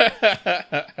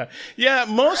apples. Yeah,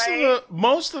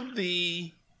 most of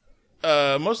the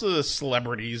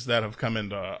celebrities that have come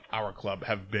into our club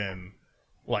have been,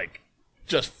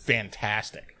 just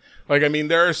fantastic.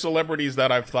 There are celebrities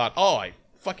that I've thought, oh, I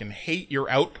fucking hate your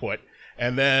output.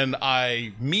 And then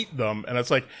I meet them, and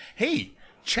it's like, hey,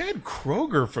 Chad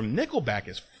Kroeger from Nickelback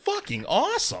is fucking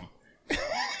awesome.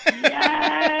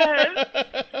 Yes.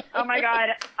 Oh my God.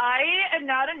 I am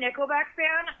not a Nickelback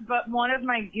fan, but one of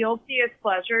my guiltiest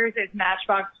pleasures is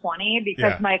Matchbox 20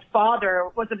 because my father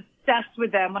was obsessed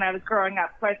with them when I was growing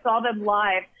up. So I saw them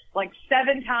live like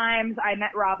 7 times. I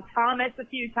met Rob Thomas a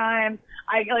few times.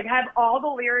 I like have all the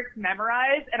lyrics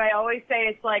memorized, and I always say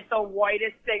it's like the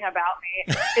whitest thing about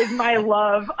me is my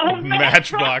love of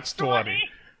Matchbox 20.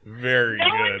 Very good.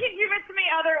 No one good. can give it to me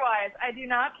otherwise. I do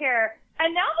not care.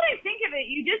 And now that I think of it,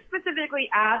 you did specifically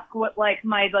ask what like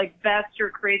my like best or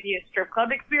craziest strip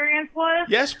club experience was.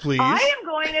 Yes, please. I'm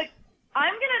going to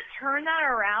turn that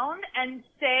around and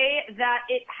say that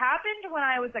it happened when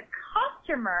I was a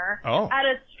customer at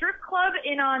a strip club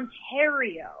in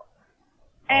Ontario.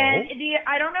 And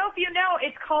I don't know if you know,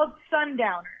 it's called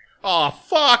Sundowner. Oh,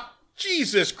 fuck.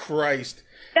 Jesus Christ.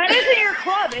 That isn't your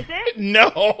club, is it?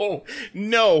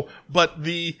 No, but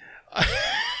the...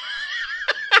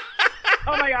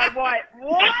 Oh my God, what?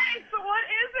 What is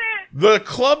it? The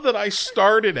club that I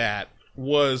started at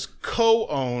was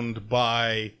co-owned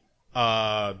by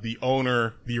the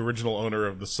original owner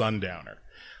of the Sundowner.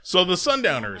 So the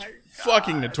Sundowner is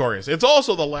fucking notorious. It's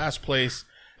also the last place.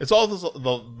 It's also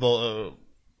the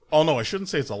oh no, I shouldn't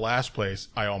say it's the last place.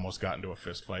 I almost got into a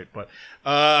fist fight, but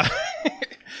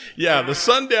yeah, the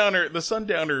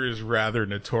Sundowner is rather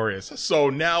notorious. So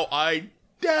now I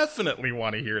definitely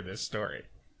want to hear this story.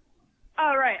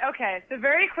 Oh, right. Okay. So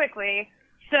very quickly.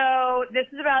 So this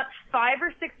is about 5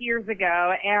 or 6 years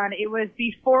ago, and it was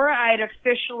before I'd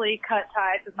officially cut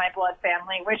ties with my blood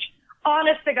family, which,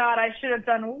 honest to God, I should have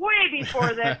done way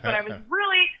before this, but I was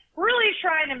really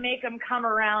trying to make them come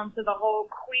around to the whole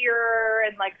queer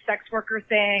and, like, sex worker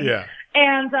thing. Yeah.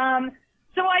 And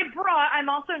so I'm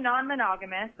also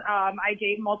non-monogamous. I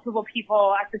date multiple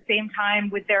people at the same time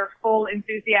with their full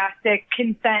enthusiastic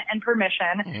consent and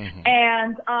permission. Mm-hmm.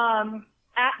 And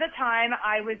at the time,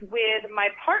 I was with my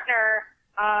partner,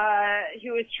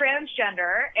 who is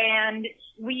transgender, and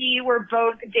we were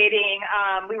both dating.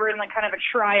 We were in like kind of a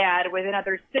triad with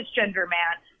another cisgender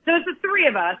man. So it's the 3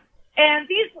 of us. And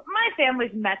my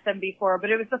family's met them before, but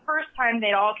it was the first time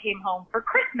they all came home for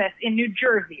Christmas in New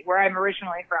Jersey, where I'm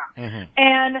originally from. Mm-hmm.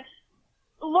 And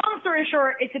long story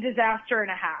short, it's a disaster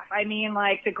and a half. I mean,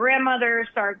 like, the grandmother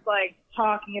starts, like,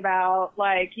 talking about,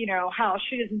 like, you know, how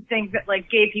she doesn't think that, like,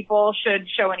 gay people should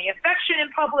show any affection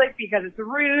in public because it's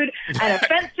rude and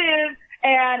offensive.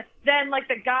 And then, like,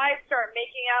 the guys start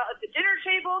making out at the dinner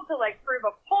table to, like, prove a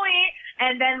point.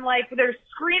 And then, like, there's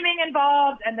screaming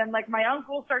involved. And then, like, my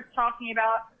uncle starts talking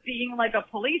about being, like, a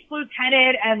police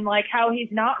lieutenant and, like, how he's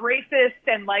not racist.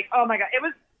 And, like, oh, my God, it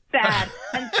was bad.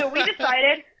 And so we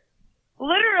decided,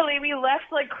 literally, we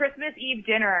left, like, Christmas Eve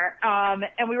dinner.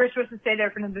 And we were supposed to stay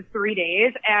there for another 3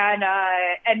 days.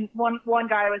 And one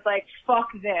guy was like,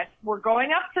 fuck this. We're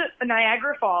going up to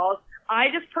Niagara Falls. I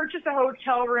just purchased a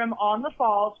hotel room on the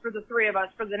falls for the 3 of us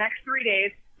for the next 3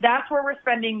 days. That's where we're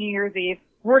spending New Year's Eve.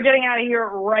 We're getting out of here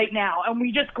right now. And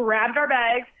we just grabbed our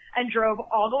bags and drove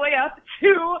all the way up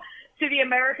to the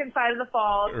American side of the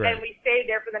falls. Right. And we stayed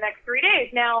there for the next 3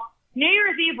 days. Now, New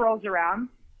Year's Eve rolls around.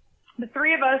 The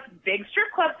 3 of us, big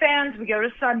strip club fans, we go to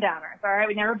Sundowners. All right.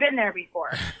 We've never been there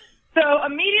before. So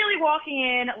immediately walking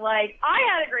in, like, I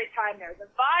had a great time there. The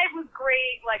vibe was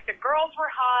great. Like, the girls were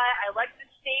hot. I liked the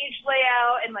stage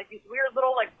layout and, like, these weird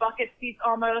little, like, bucket seats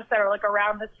almost that are, like,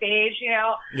 around the stage, you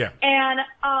know? Yeah. And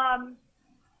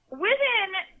within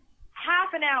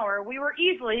half an hour, we were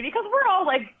easily, because we're all,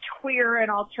 like, queer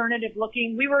and alternative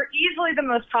looking, we were easily the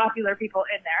most popular people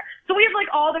in there. So we have,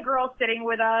 like, all the girls sitting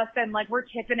with us and, like, we're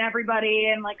tipping everybody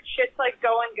and, like, shit's, like,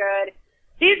 going good.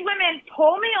 These women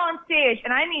pull me on stage,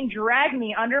 and I mean drag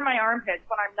me under my armpits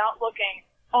when I'm not looking,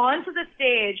 onto the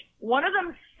stage. One of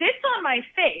them sits on my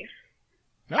face,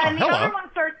 and the other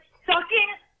one starts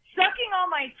sucking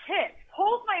on my tits,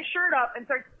 pulls my shirt up and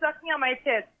starts sucking on my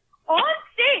tits on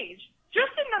stage,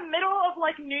 just in the middle of,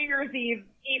 like, New Year's Eve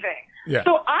evening. Yeah.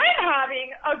 So I'm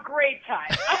having a great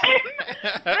time.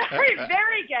 I'm very,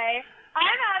 very gay.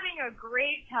 I'm having a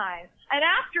great time. And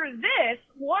after this,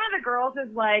 one of the girls is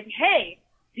like, hey,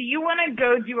 do you want to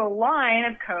go do a line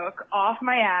of coke off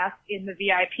my ass in the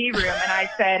VIP room? And I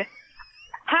said,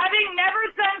 having never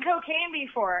done cocaine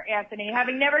before, Anthony,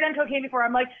 I'm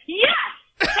like, yes!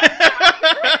 So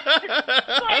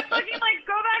I fucking, like,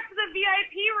 go back to the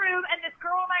VIP room, and this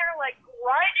girl and I are, like,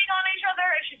 grinding on each other,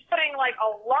 and she's putting, like,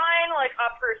 a line, like,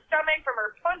 up her stomach from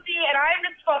her pussy, and I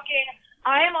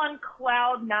am on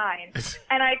cloud 9.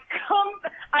 And I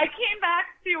came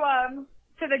back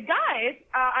to the guys.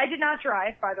 I did not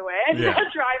drive, by the way. I did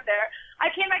not drive there.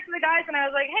 I came back to the guys and I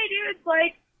was like, hey dudes,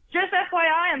 like, just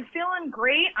FYI, I'm feeling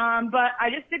great, but I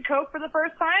just did coke for the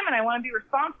first time, and I want to be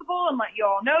responsible and let you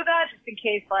all know that, just in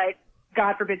case, like,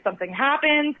 God forbid something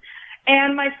happens.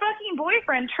 And my fucking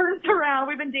boyfriend turns around,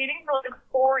 we've been dating for like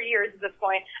 4 years at this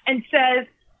point, and says,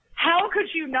 how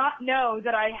could you not know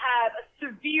that I have a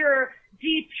severe,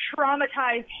 deep,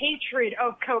 traumatized hatred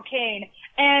of cocaine?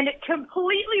 And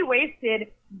completely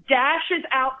wasted, dashes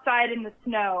outside in the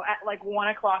snow at like 1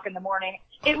 o'clock in the morning.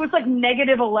 It was like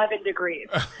negative 11 degrees.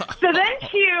 So then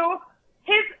Q,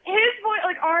 his boy,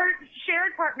 like our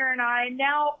shared partner and I,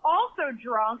 now also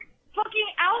drunk, fucking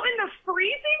out in the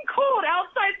freezing cold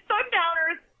outside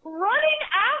Sundowners, running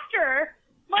after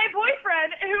my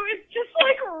boyfriend, who is just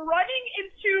like running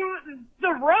into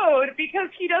the road because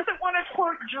he doesn't want to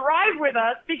quote drive with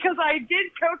us because I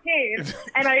did cocaine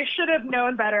and I should have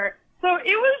known better. So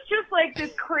it was just like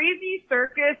this crazy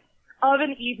circus of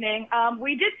an evening.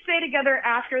 We did stay together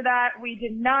after that. We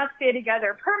did not stay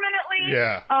together permanently.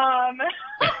 Yeah.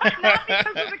 Not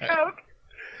because of the coke.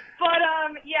 But,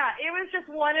 yeah, it was just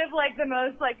one of, like, the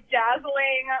most, like,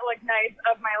 dazzling, like, nights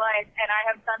of my life, and I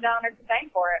have Sundowner to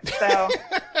thank for it, so.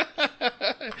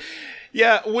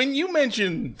 Yeah, when you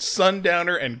mention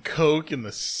Sundowner and coke in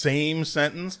the same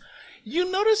sentence, you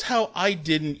notice how I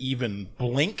didn't even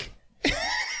blink?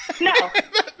 No.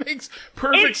 That makes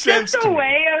perfect sense to me. It's just a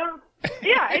way of,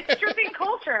 yeah, it's stripping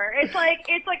culture. It's like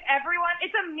everyone,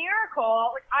 it's a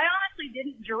miracle. Like, I honestly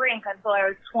didn't drink until I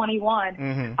was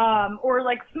 21, or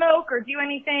like smoke or do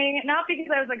anything. Not because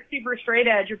I was like super straight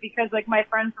edge, but because like my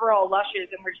friends were all lushes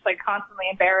and were just like constantly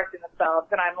embarrassing themselves.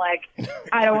 And I'm like,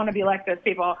 I don't want to be like those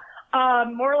people.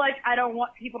 More like I don't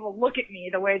want people to look at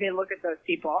me the way they look at those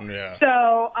people. Yeah.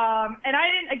 So, and I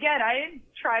didn't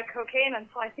try cocaine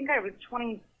until I think I was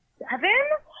 27.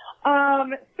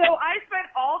 So I spent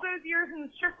all those years in the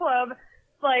strip club,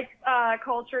 like,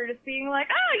 culture just being like,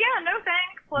 oh yeah, no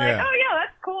thanks. Like, oh yeah,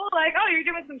 that's cool. Like, oh, you're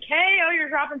doing some K. Oh, you're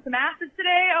dropping some acid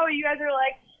today. Oh, you guys are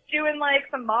like doing like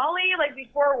some Molly, like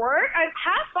before work.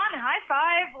 Have fun, high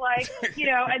five, like, you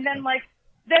know, and then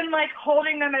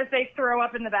holding them as they throw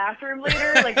up in the bathroom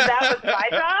later. Like, that was my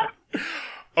job.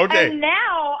 Okay. And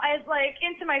now, as like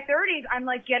into my 30s, I'm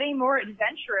like getting more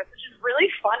adventurous, which is really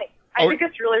funny. I think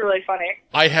it's really, really funny.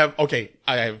 I have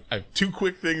two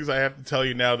quick things I have to tell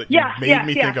you now that you made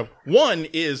me think of. One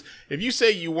is, if you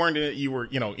say you were,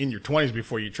 in your 20s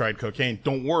before you tried cocaine,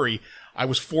 don't worry. I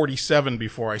was 47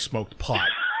 before I smoked pot.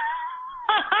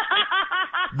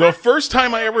 The first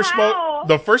time I ever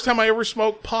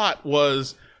smoked pot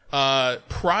was,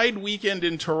 Pride weekend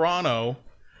in Toronto.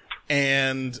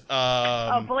 And blame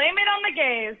it on the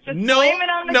gays. Just no, blame it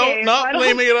on the gays. No, not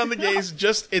blaming it on the gays.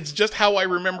 It's just how I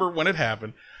remember when it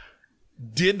happened.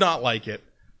 Did not like it.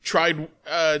 Tried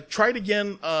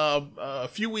again. A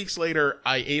few weeks later,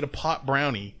 I ate a pot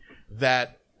brownie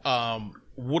that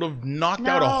would have knocked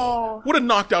out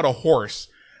a horse.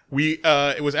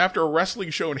 It was after a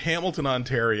wrestling show in Hamilton,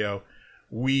 Ontario.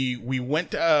 We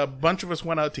went. A bunch of us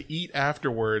went out to eat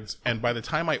afterwards, and by the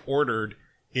time I ordered,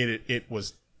 it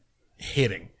was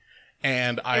hitting.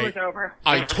 And it was over.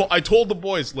 I told the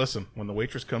boys, listen, when the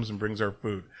waitress comes and brings our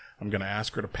food, I'm going to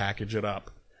ask her to package it up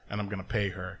and I'm going to pay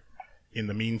her. In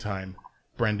the meantime,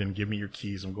 Brendan, give me your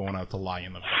keys. I'm going out to lie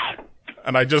in the van.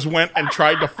 And I just went and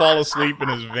tried to fall asleep in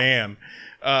his van.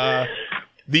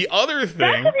 The other thing...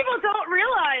 That's what people don't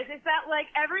realize is that, like,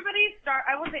 I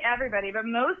won't say everybody, but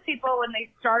most people, when they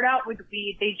start out with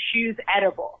weed, they choose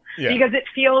edible. Yeah. Because it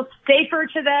feels safer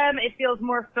to them, it feels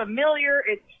more familiar,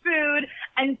 it's food,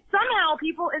 and somehow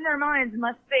people in their minds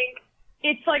must think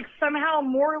it's, like, somehow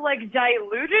more, like,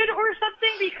 diluted or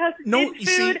something because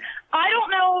it's food. I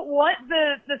don't know what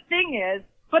the thing is,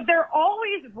 but they're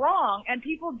always wrong, and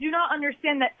people do not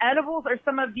understand that edibles are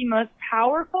some of the most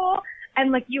powerful,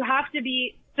 and, like, you have to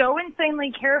be so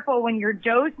insanely careful when you're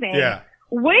dosing. Yeah.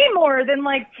 Way more than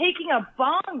like taking a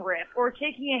bong rip or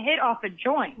taking a hit off a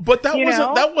joint. But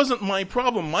that wasn't my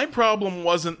problem. My problem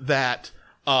wasn't that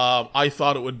I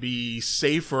thought it would be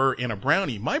safer in a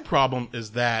brownie. My problem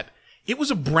is that it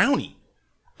was a brownie.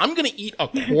 I'm going to eat a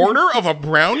quarter of a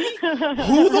brownie?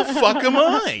 Who the fuck am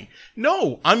I?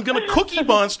 No, I'm going to Cookie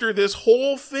Monster this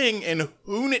whole thing and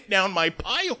hoon it down my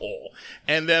pie hole.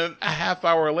 And then a half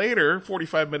hour later,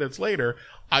 45 minutes later,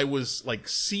 I was like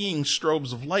seeing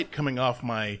strobes of light coming off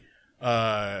my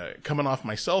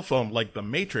cell phone like the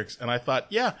Matrix. And I thought,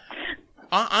 yeah,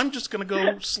 I'm just going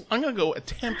to go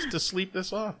attempt to sleep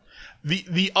this off.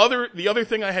 The other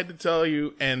thing I had to tell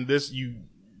you, and this, you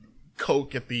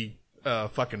coke at the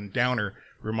fucking downer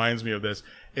reminds me of this,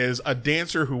 is a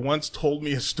dancer who once told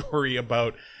me a story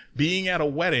about being at a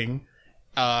wedding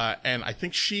And I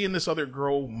think she and this other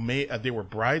girl they were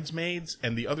bridesmaids,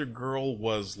 and the other girl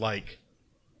was like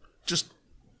just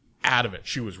out of it.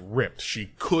 She was ripped.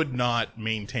 She could not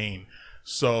maintain.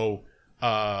 So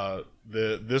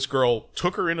this girl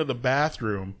took her into the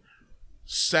bathroom,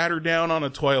 sat her down on a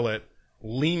toilet,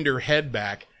 leaned her head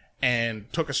back,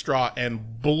 and took a straw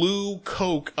and blew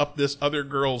Coke up this other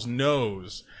girl's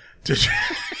nose to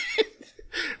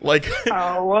like.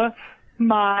 Oh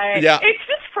my! Yeah. It's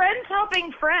just friends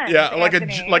helping friends. Yeah,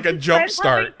 Anthony. like a jump Friends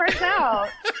start. helping friends out.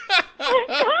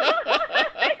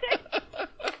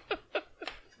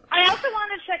 I also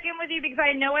wanted to check in with you because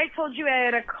I know I told you I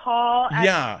had a call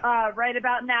right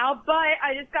about now, but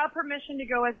I just got permission to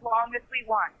go as long as we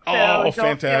want. So don't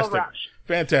fantastic. feel rushed.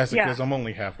 Fantastic, Yeah. because I'm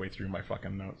only halfway through my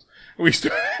fucking notes. We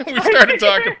started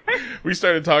talking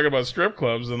about strip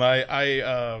clubs, and that's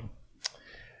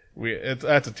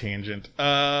a tangent.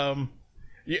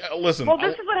 Listen. Well,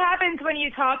 this is what happens when you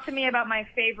talk to me about my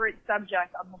favorite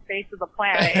subject on the face of the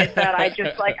planet. Is that I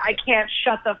just I can't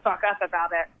shut the fuck up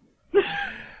about it.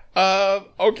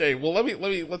 Okay. Well,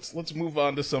 let's move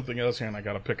on to something else here, and I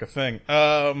gotta pick a thing.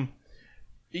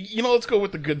 Let's go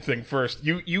with the good thing first.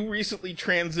 You recently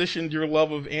transitioned your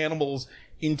love of animals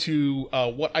into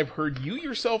what I've heard you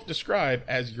yourself describe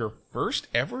as your first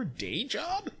ever day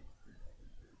job.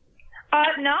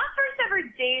 Not first ever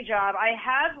day job. I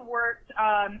have worked,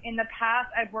 in the past,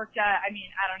 I've worked at, I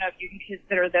don't know if you can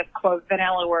consider this, quote,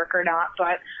 vanilla work or not,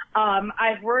 but,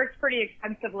 I've worked pretty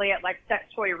extensively at, sex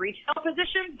toy retail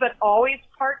positions, but always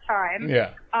part-time.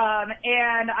 Yeah.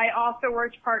 And I also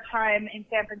worked part-time in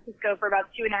San Francisco for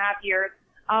about 2.5 years,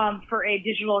 for a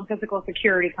digital and physical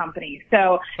security company.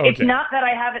 So It's not that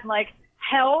I haven't,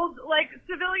 held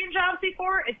civilian jobs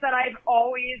before. It's that I've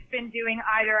always been doing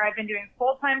I've been doing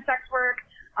full-time sex work,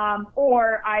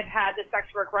 or I've had the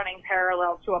sex work running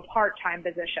parallel to a part-time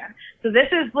position. So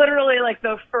this is literally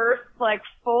the first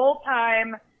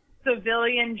full-time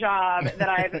civilian job that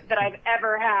I've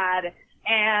ever had,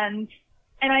 and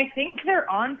I think they're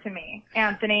on to me,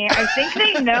 Anthony. I think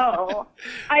they know.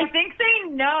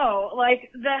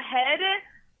 The head.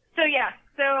 So yes.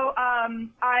 So,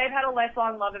 I've had a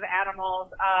lifelong love of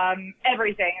animals,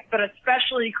 everything, but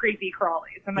especially creepy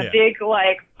crawlies. I'm a big,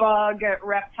 bug,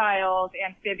 reptiles,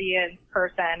 amphibians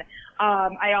person.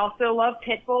 I also love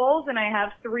pit bulls, and I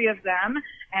have 3 of them,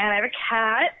 and I have a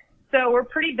cat, so we're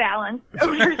pretty balanced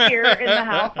over here in the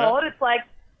household. It's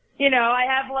I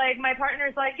have my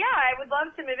partner's yeah, I would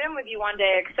love to move in with you one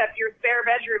day, except your spare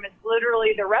bedroom is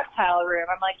literally the reptile room.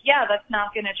 I'm yeah, that's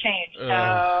not going to change.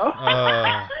 So.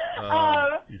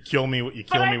 You kill me with the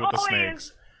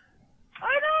snakes.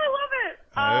 I know, I love it.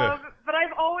 But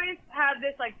I've always had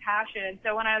this passion.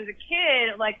 So when I was a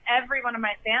kid, everyone in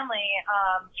my family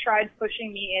tried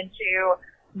pushing me into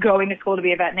going to school to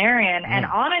be a veterinarian. And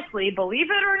honestly,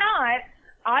 believe it or not,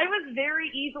 I was very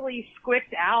easily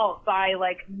squicked out by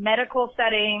medical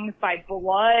settings, by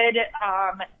blood,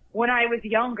 when I was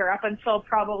younger, up until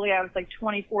probably I was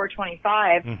 24,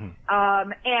 25. And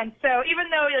so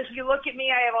even though you look at me,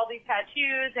 I have all these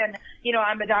tattoos and,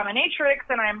 I'm a dominatrix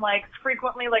and I'm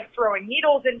frequently throwing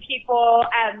needles in people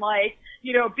and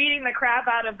beating the crap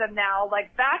out of them now.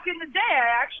 Back in the day, I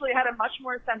actually had a much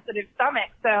more sensitive stomach.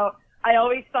 So I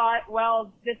always thought,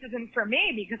 well, this isn't for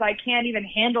me because I can't even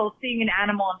handle seeing an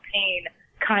animal in pain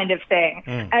kind of thing.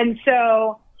 And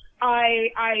so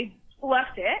I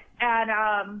left it and,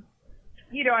 I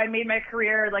made my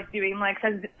career doing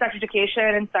sex education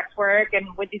and sex work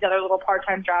and with these other little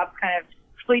part-time jobs kind of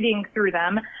fleeting through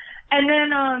them. And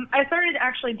then, I started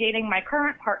actually dating my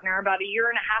current partner about 1.5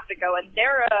 years ago, and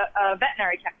they're a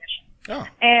veterinary technician. Oh.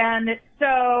 And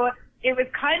so it was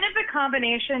kind of a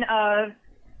combination of,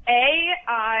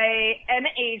 I am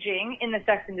aging in the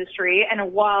sex industry,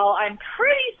 and while I'm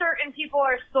pretty certain people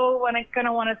are still going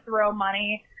to want to throw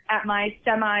money at my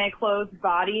semi-closed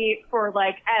body for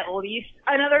at least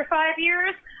another 5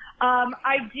 years,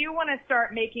 I do want to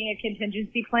start making a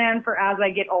contingency plan for as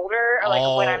I get older,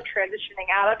 when I'm transitioning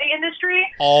out of the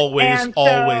industry. Always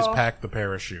pack the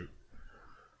parachute.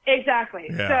 Exactly.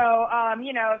 Yeah. So,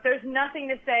 there's nothing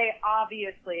to say,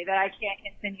 obviously, that I can't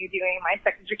continue doing my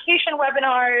sex education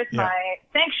webinars, my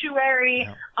sanctuary,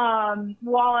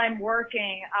 while I'm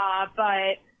working.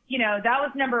 But, that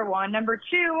was number 1. Number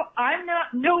 2, I'm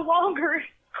no longer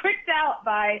quicked out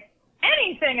by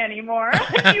anything anymore.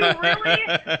 You really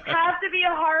have to be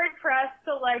hard pressed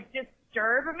to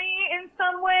disturb me in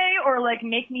some way or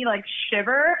make me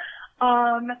shiver.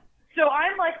 So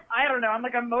I'm I don't know, I'm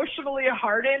emotionally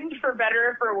hardened for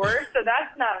better or for worse, so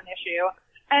that's not an issue.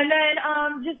 And then,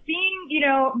 just being,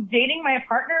 dating my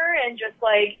partner and just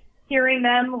hearing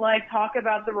them like talk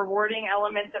about the rewarding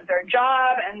elements of their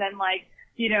job, and then like,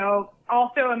 you know,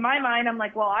 also in my mind, I'm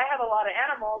like, well, I have a lot of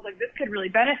animals. Like, this could really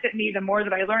benefit me. The more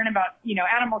that I learn about, you know,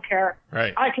 animal care,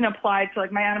 right, I can apply to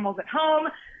like my animals at home.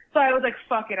 So I was like,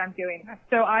 fuck it, I'm doing this.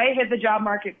 So I hit the job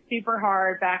market super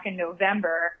hard back in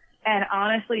November. And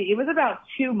honestly, it was about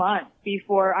 2 months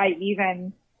before I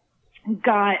even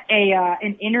got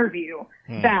an interview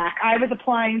back. I was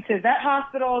applying to vet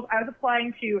hospitals. I was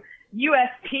applying to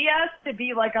USPS to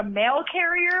be like a mail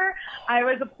carrier. I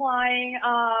was applying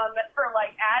for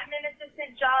like admin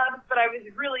assistant jobs, but I was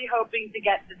really hoping to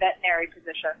get the veterinary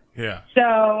position. Yeah.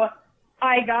 So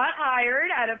I got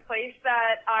hired at a place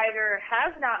that either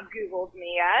has not Googled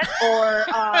me yet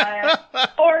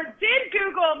or did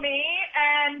Google me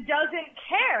and doesn't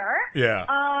care. Yeah.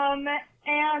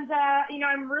 You know,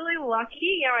 I'm really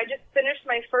lucky. You know, I just finished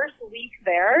my first week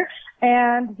there,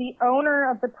 and the owner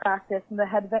of the practice and the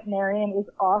head veterinarian is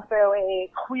also a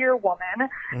queer woman,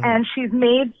 and she's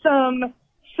made some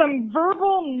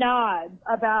verbal nods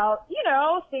about, you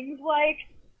know, things like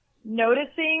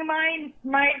noticing my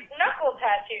knuckle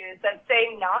tattoos that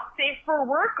say "not safe for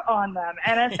work" on them,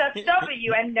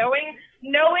 NSFW, and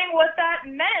knowing what that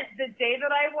meant the day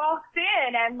that I walked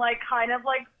in, and like kind of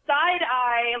like side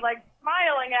eye, like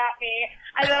smiling at me,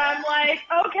 and then I'm like,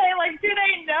 okay, like, do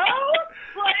they know?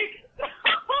 Like,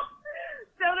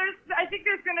 so I think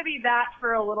there's going to be that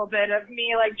for a little bit of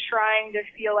me, like trying to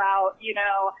feel out, you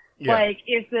know, like,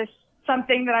 is this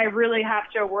something that I really have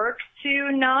to work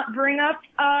to not bring up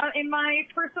in my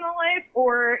personal life,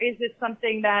 or is it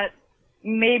something that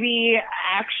maybe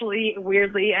actually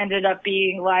weirdly ended up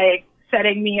being like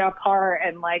setting me apart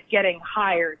and like getting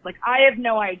hired? Like, I have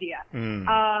no idea.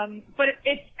 But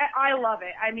I love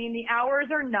it. I mean, the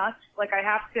hours are nuts. Like, I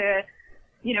have to,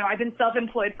 you know, I've been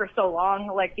self-employed for so long.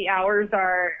 Like, the hours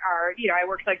are, you know, I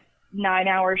work like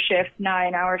 9-hour shifts,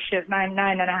 9-hour shifts,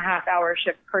 9.5-hour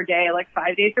shifts per day, like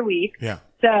 5 days a week. Yeah.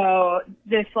 So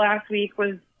this last week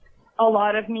was a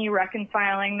lot of me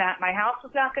reconciling that my house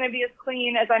was not going to be as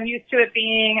clean as I'm used to it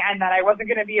being, and that I wasn't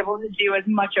going to be able to do as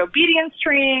much obedience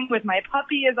training with my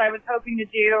puppy as I was hoping to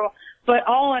do. But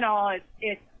all in all,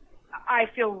 I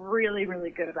feel really, really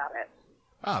good about it.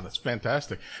 Ah, that's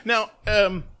fantastic. Now,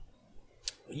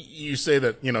 you say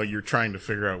that, you know, you're trying to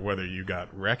figure out whether you got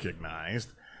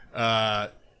recognized.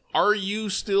 Are you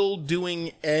still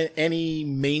doing any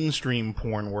mainstream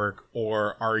porn work,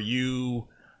 or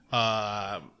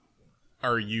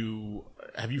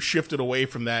have you shifted away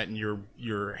from that and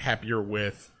you're happier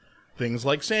with things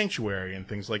like Sanctuary and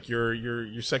things like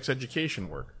your sex education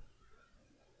work?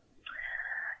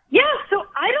 Yeah, so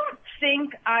I don't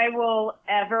think I will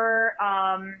ever,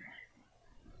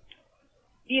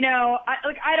 you know,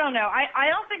 I don't know. I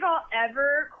don't think I'll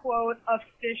ever, quote,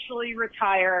 officially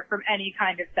retire from any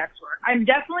kind of sex work. I'm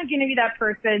definitely going to be that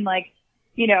person, like,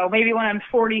 you know, maybe when I'm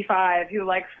 45, who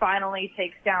like finally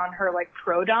takes down her like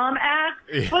pro-dom act.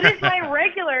 But if my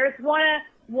regulars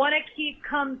wanna keep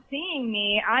come seeing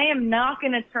me, I am not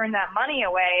gonna turn that money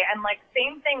away. And like,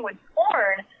 same thing with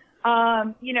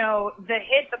porn. You know, the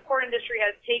hit the porn industry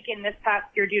has taken this past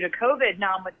year due to COVID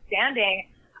notwithstanding,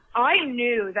 I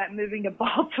knew that moving to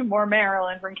Baltimore,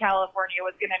 Maryland from California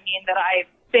was gonna mean that I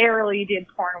barely did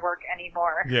porn work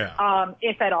anymore. Yeah.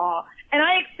 If at all. And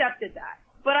I accepted that.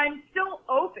 But I'm still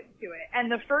open to it.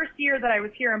 And the first year that I was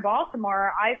here in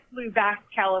Baltimore, I flew back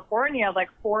to California like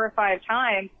 4 or 5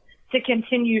 times to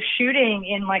continue shooting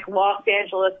in like Los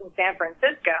Angeles and San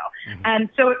Francisco. And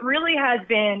so it really has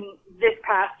been this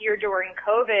past year during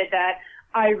COVID that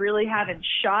I really haven't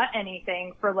shot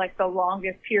anything for like the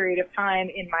longest period of time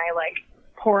in my like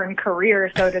porn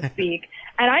career, so to speak.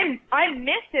 And I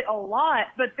miss it a lot,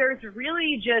 but there's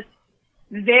really just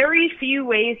very few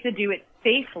ways to do it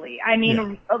safely. I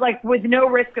mean, like with no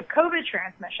risk of COVID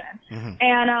transmission.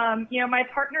 And, you know, my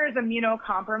partner is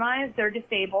immunocompromised. They're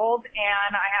disabled,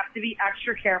 and I have to be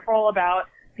extra careful about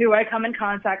who I come in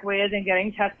contact with and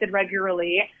getting tested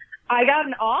regularly. I got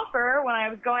an offer when I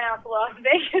was going out to Las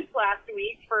Vegas last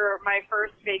week for my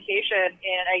first vacation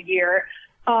in a year,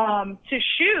 to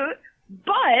shoot,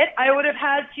 but I would have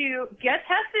had to get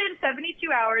tested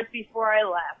 72 hours before I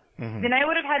left. Then I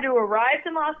would have had to arrive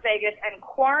in Las Vegas and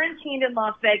quarantined in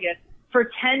Las Vegas for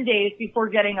 10 days before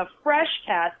getting a fresh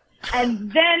test,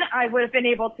 and then I would have been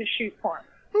able to shoot porn.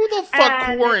 Who the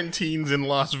fuck quarantines in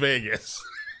Las Vegas?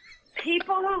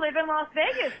 People who live in Las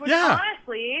Vegas, which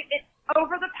honestly,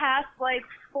 over the past like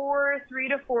 3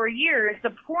 to 4 years,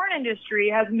 the porn industry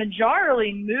has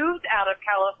majorly moved out of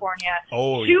California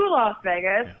to Las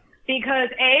Vegas because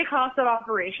A, cost of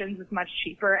operations is much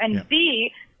cheaper, and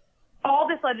B, all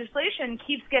this legislation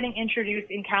keeps getting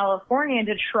introduced in California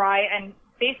to try and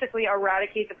basically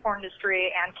eradicate the porn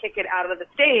industry and kick it out of the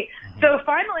state. So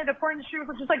finally the porn industry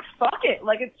was just like, fuck it.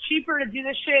 Like, it's cheaper to do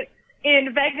this shit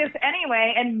in Vegas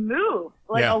anyway and move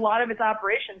a lot of its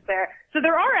operations there. So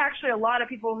there are actually a lot of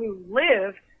people who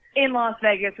live in Las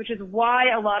Vegas, which is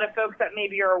why a lot of folks that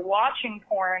maybe are watching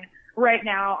porn right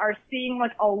now are seeing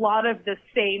like a lot of the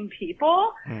same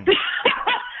people.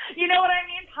 You know what I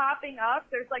mean? Popping up.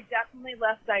 There's like definitely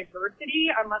less diversity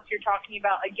unless you're talking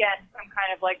about, again, some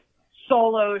kind of like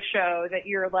solo show that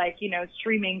you're like, you know,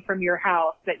 streaming from your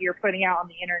house that you're putting out on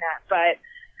the internet. But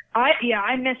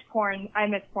I miss porn. I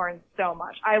miss porn so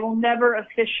much. I will never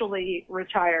officially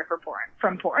retire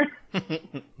from porn.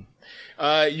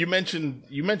 You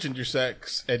mentioned your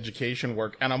sex education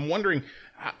work, and I'm wondering,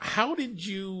 how did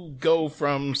you go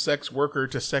from sex worker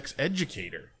to sex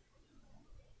educator?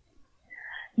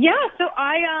 Yeah, so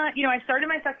I started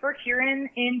my sex work here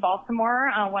in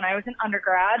Baltimore when I was an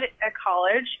undergrad at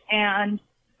college, and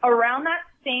around that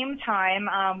same time,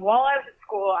 while I was at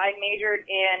school, I majored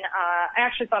in, I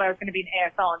actually thought I was going to be an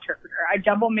ASL interpreter. I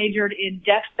double majored in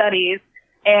deaf studies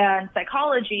and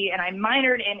psychology, and I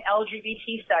minored in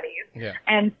LGBT studies. Yeah.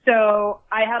 And so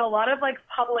I had a lot of like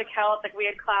public health, like we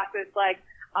had classes like,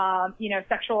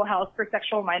 sexual health for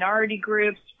sexual minority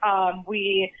groups.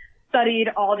 We studied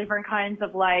all different kinds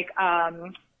of like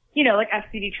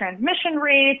STD transmission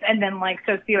rates, and then like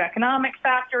socioeconomic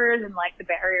factors and like the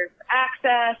barriers to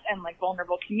access and like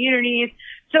vulnerable communities.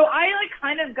 So I like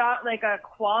kind of got like a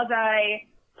quasi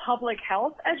public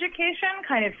health education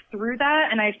kind of through that,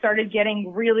 and I started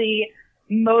getting really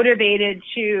motivated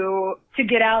to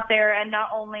get out there and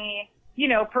not only,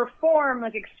 perform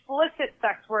like explicit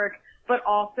sex work, but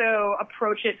also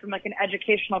approach it from like an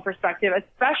educational perspective,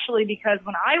 especially because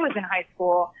when I was in high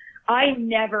school, I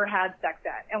never had sex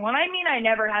ed. And when I mean I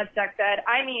never had sex ed,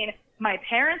 I mean my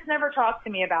parents never talked to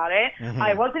me about it. Mm-hmm.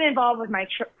 I wasn't involved with my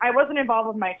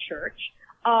church.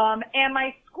 And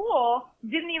my school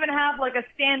didn't even have like a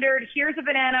standard, here's a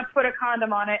banana, put a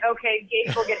condom on it. Okay, gay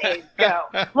people get AIDS, go.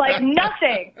 Like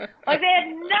nothing. Like they had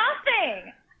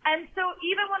nothing. And so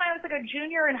even when I was like a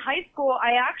junior in high school,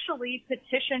 I actually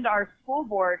petitioned our school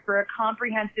board for a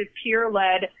comprehensive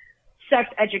peer-led sex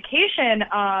education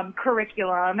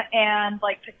curriculum, and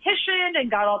like petitioned and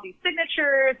got all these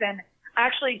signatures. And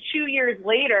actually 2 years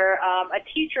later, a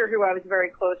teacher who I was very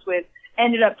close with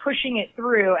ended up pushing it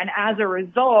through. And as a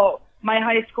result, my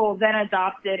high school then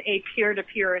adopted a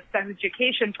peer-to-peer sex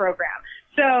education program.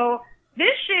 So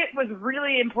this shit was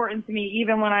really important to me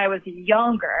even when I was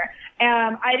younger.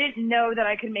 I didn't know that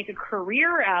I could make a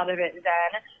career out of it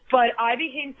then, but I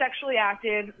became sexually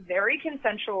active very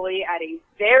consensually at a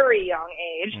very young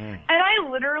age. And I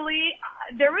literally,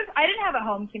 I didn't have a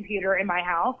home computer in my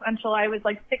house until I was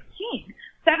like 16,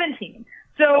 17.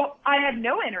 So I had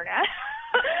no internet.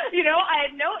 I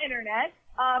had no internet.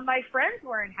 My friends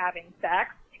weren't having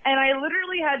sex. And I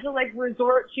literally had to like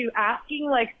resort to asking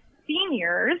like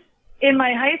seniors in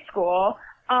my high school,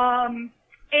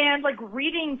 and like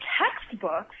reading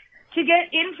textbooks to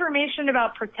get information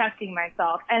about protecting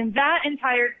myself. And that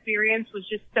entire experience was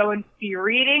just so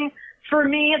infuriating for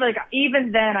me. Like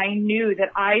even then I knew that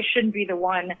I shouldn't be the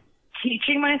one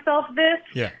teaching myself this.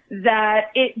 Yeah. That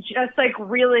it just like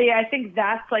really, I think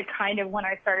that's like kind of when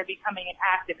I started becoming an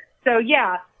activist. So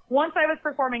yeah, once I was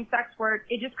performing sex work,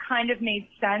 it just kind of made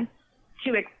sense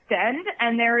to extend.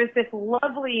 And there is this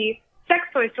lovely sex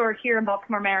toy store here in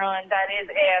Baltimore, Maryland that is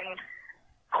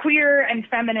queer and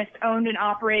feminist owned and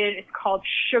operated. It's called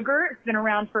Sugar. It's been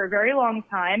around for a very long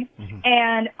time. Mm-hmm.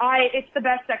 And it's the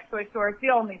best sex toy store. It's the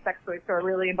only sex toy store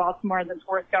really in Baltimore that's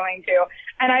worth going to.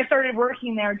 And I started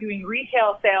working there doing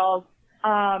retail sales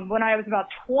when I was about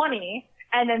 20.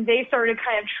 And then they started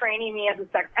kind of training me as a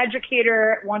sex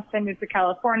educator. Once I moved to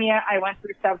California, I went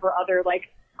through several other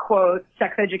like, quote,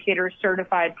 sex educator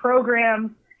certified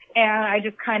programs. And I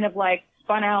just kind of like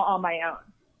spun out on my own.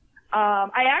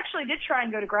 I actually did try and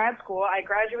go to grad school. I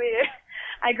graduated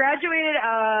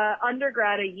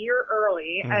undergrad a year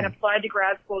early and applied to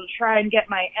grad school to try and get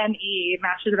my ME,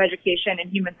 Master's of Education in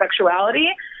Human Sexuality.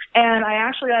 And I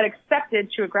actually got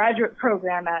accepted to a graduate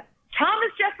program at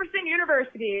Thomas Jefferson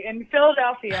University in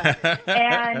Philadelphia.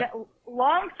 And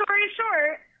long story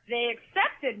short, they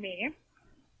accepted me.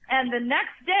 And the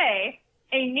next day,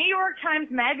 a New York Times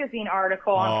Magazine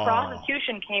article on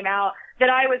prostitution came out that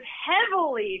I was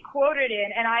heavily quoted in,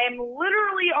 and I am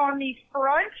literally on the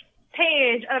front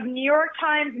page of New York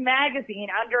Times Magazine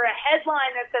under a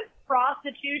headline that says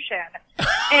prostitution.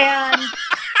 And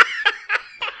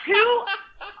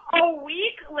a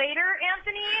week later,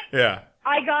 Anthony,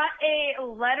 I got a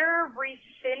letter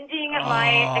rescinding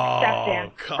blocking my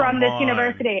acceptance from this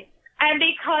university. And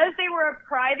because they were a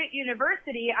private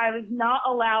university, I was not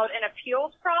allowed an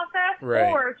appeals process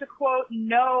or to, quote,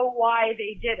 know why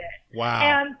they did it. Wow.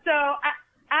 And so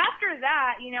after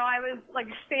that, you know, I was like,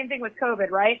 same thing with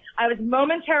COVID, right? I was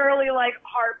momentarily like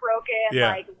heartbroken,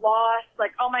 like lost,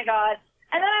 like, oh my God.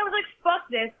 And then I was like, fuck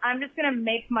this. I'm just going to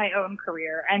make my own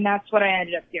career. And that's what I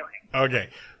ended up doing. Okay.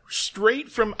 Straight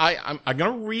from, I'm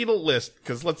going to read a list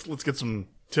because let's get some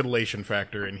titillation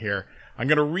factor in here. I'm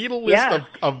going to read a list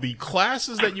of the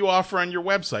classes that you offer on your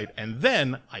website. And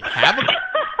then I have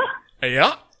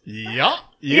a,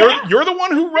 You're the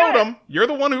one who wrote them. You're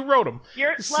the one who wrote them.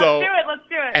 Let's do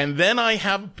it. And then I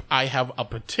have a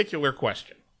particular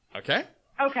question. Okay?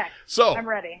 Okay. So I'm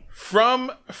ready.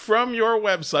 From your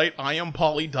website,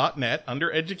 IamPolly.net,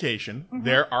 under education,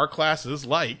 there are classes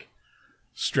like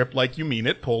Strip Like You Mean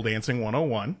It, Pole Dancing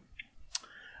 101.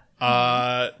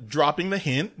 Dropping the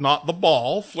Hint, Not the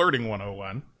Ball, Flirting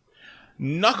 101.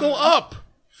 Knuckle Up,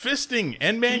 Fisting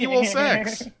and Manual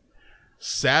Sex.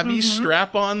 Savvy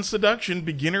Strap-On Seduction,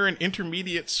 Beginner and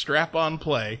Intermediate Strap-On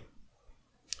Play.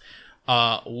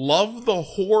 Love the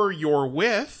Whore You're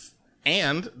With,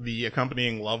 and the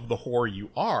accompanying Love the Whore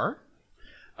You Are.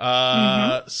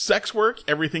 Sex Work,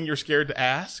 Everything You're Scared to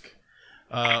Ask.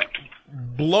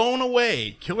 Blown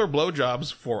Away, Killer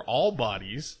Blowjobs for All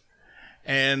Bodies.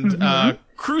 And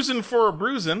Cruisin' for a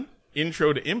Bruisin',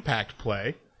 Intro to Impact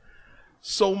Play.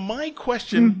 So my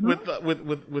question with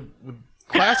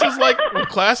classes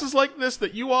like this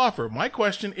that you offer, my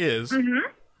question is,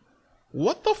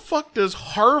 what the fuck does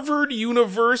Harvard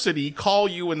University call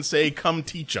you and say, come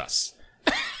teach us?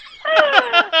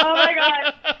 Oh my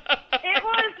God.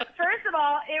 First of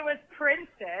all, it was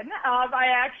Princeton. I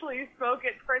actually spoke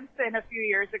at Princeton a few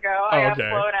years ago. I got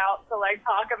flown out to like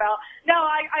talk about,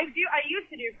 I used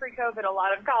to do pre-COVID a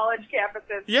lot of college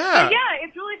campuses. Yeah. But yeah,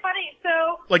 it's really funny.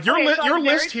 So like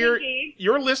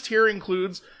your list here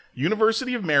includes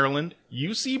University of Maryland,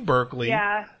 UC Berkeley.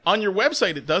 Yeah. On your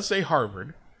website, it does say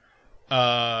Harvard.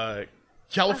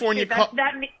 California.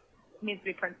 That needs to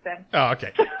be Princeton. Oh,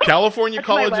 okay. California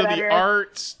College of the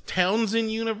Arts,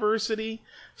 Townsend University,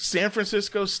 San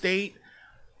Francisco State.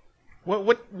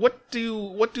 What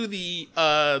do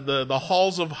the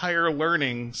halls of higher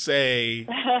learning say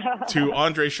to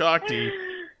Andre Shakti?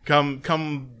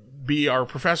 Come be our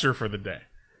professor for the day.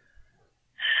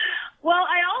 Well,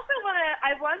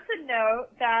 I want to note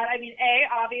that, I mean,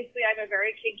 obviously I'm a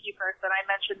very kinky person. I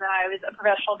mentioned that I was a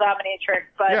professional dominatrix,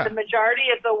 but the majority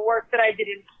of the work that I did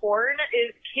in porn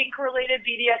is kink-related,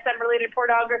 BDSM-related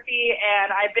pornography,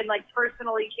 and I've been, like,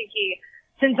 personally kinky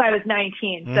since I was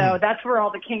 19. So that's where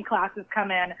all the kink classes come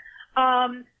in.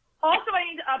 Also, I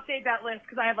need to update that list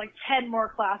because I have, like, 10 more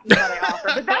classes that I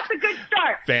offer. But that's a good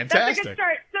start. Fantastic. That's a good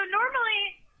start. So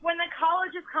normally, when the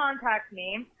colleges contact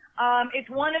me, it's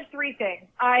one of three things.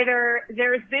 Either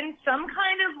there's been some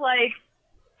kind of like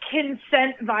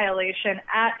consent violation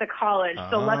at the college.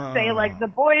 So let's say like the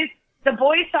boys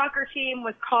soccer team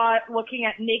was caught looking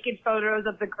at naked photos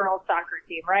of the girls soccer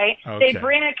team, right? Okay. They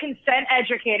bring a consent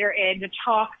educator in to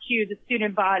talk to the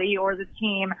student body or the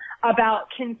team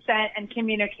about consent and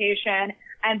communication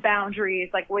and boundaries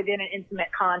like within an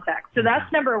intimate context. So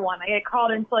that's number one. I get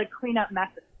called in to like clean up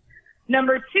messes.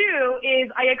 Number two is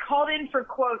I get called in for,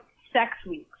 quote, sex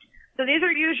weeks. So these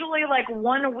are usually like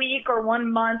 1 week or 1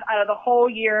 month out of the whole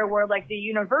year where like the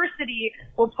university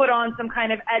will put on some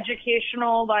kind of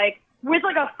educational, like with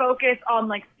like a focus on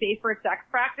like safer sex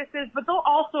practices, but they'll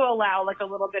also allow like a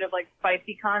little bit of like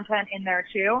spicy content in there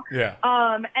too. Yeah.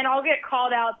 And I'll get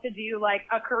called out to do like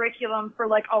a curriculum for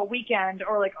like a weekend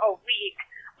or like a week,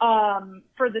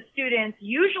 for the students,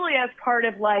 usually as part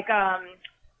of like,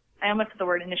 I almost said the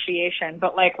word initiation,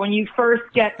 but like when you first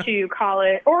get to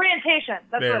college, orientation,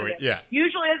 that's what it is. Yeah.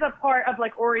 Usually as a part of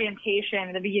like orientation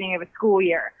at the beginning of a school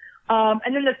year.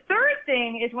 And then the third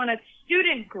thing is when a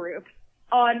student group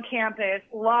on campus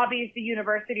lobbies the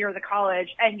university or the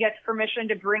college and gets permission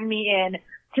to bring me in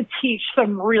to teach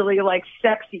some really like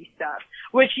sexy stuff,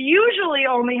 which usually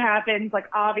only happens like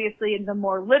obviously in the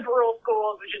more liberal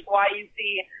schools, which is why you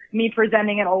see me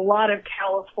presenting at a lot of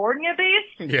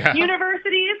California-based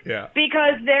universities,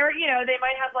 because they're, you know, they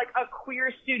might have like a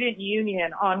queer student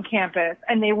union on campus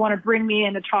and they want to bring me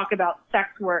in to talk about sex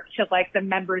work to like the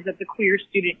members of the queer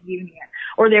student union,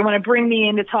 or they want to bring me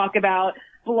in to talk about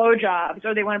blowjobs,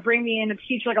 or they want to bring me in to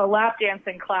teach like a lap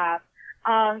dancing class.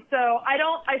 So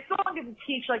I still don't get to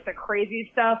teach like the crazy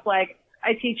stuff. Like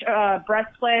I teach,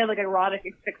 breast play, like erotic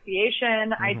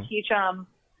asphyxiation. I teach,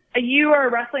 you are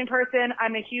a wrestling person.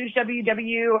 I'm a huge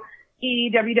WWE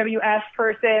WWF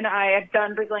person. I have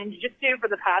done Brazilian Jiu-Jitsu for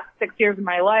the past 6 years of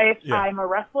my life. Yeah. I'm a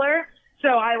wrestler. So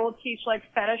I will teach like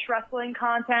fetish wrestling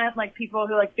content, like people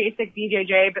who like basic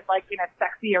BJJ, but like in a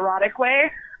sexy, erotic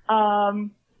way.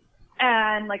 And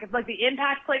like the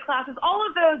impact play classes, all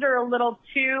of those are a little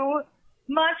too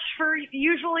much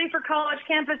usually for college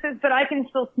campuses, but I can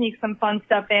still sneak some fun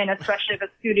stuff in, especially if a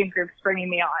student group's bringing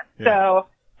me on. Yeah. So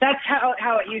that's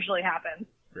how it usually happens.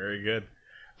 Very good.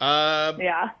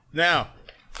 Yeah. Now,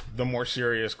 the more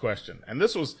serious question, and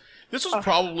this was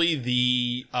probably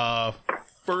the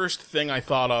first thing I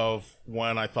thought of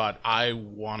when I thought I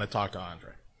want to talk to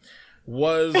Andre.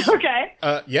 Was okay.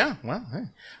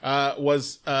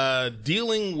 Was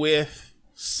dealing with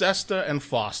SESTA and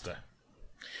FOSTA.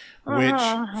 Which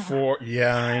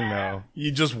I know.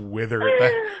 You just wither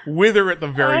at the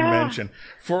very mention.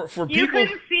 For people, you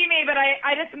couldn't see me, but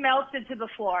I just melted to the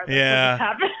floor.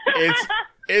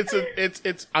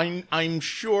 It's I'm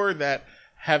sure that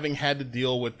having had to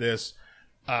deal with this,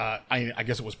 I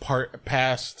guess it was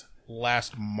past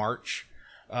last March,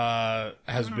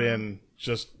 has been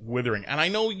just withering. And I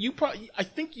know I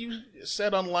think you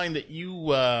said online that you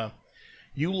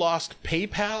lost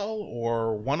PayPal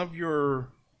or one of your.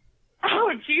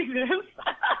 Oh, Jesus.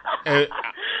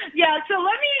 Yeah, so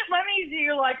let me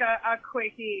do like a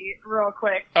quickie real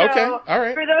quick. So, okay, all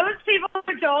right. For those people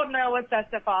who don't know what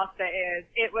SESTA FOSTA is,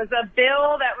 it was a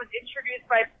bill that was introduced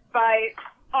by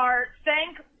our,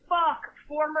 thank fuck,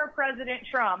 former President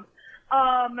Trump,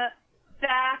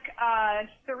 back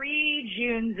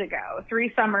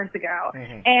 3 summers ago.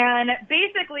 Mm-hmm. And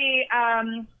basically,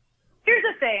 here's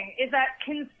the thing, is that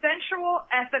consensual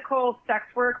ethical sex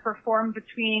work performed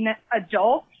between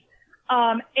adults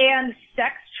and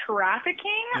sex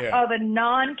trafficking of a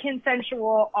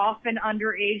non-consensual, often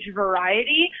underage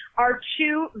variety are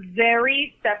two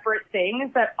very separate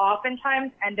things that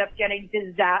oftentimes end up getting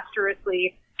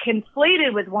disastrously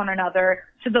conflated with one another,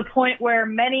 to the point where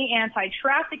many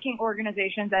anti-trafficking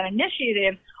organizations and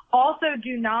initiatives also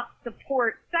do not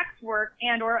support sex work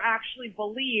and or actually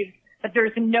believe that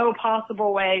there's no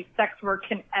possible way sex work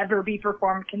can ever be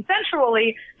performed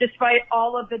consensually, despite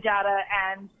all of the data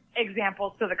and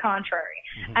examples to the contrary.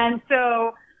 Mm-hmm. And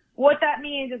so what that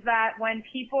means is that when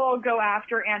people go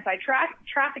after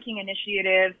anti-trafficking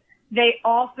initiatives, they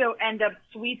also end up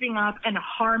sweeping up and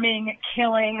harming,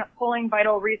 killing, pulling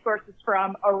vital resources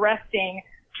from, arresting,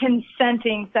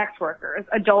 consenting sex workers,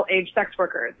 adult age sex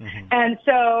workers. Mm-hmm. And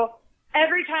so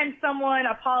every time someone,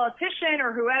 a politician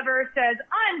or whoever, says,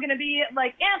 I'm going to be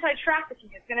like anti-trafficking,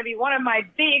 it's going to be one of my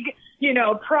big,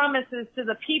 promises to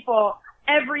the people,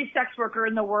 every sex worker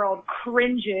in the world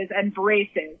cringes and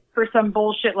braces for some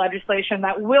bullshit legislation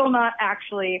that will not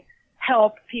actually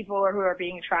help people who are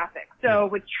being trafficked. So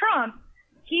with Trump,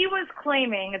 he was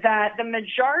claiming that the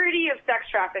majority of sex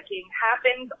trafficking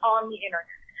happens on the internet.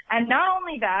 And not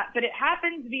only that, but it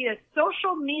happens via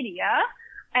social media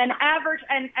and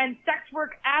sex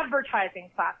work advertising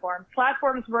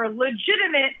platforms where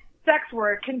legitimate sex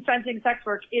work, consenting sex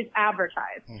work, is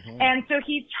advertised. Mm-hmm. And so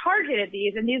he targeted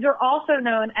these, and these are also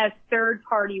known as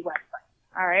third-party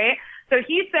websites. All right. So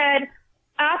he said,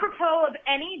 apropos of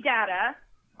any data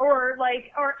or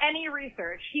any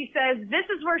research, he says, this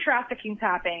is where trafficking's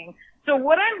happening. So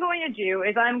what I'm going to do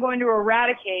is I'm going to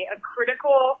eradicate a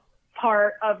critical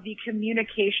part of the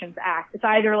Communications Act. It's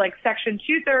either like Section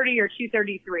 230 or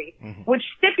 233, mm-hmm. which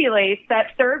stipulates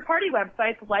that third-party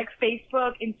websites like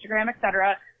Facebook, Instagram,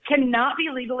 etc., cannot be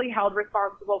legally held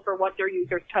responsible for what their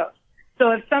users post. So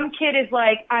if some kid is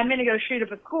like, I'm going to go shoot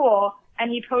up a school,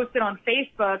 and he posts it on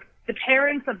Facebook, the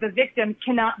parents of the victims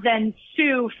cannot then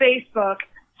sue Facebook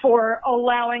for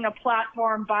allowing a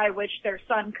platform by which their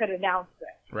son could announce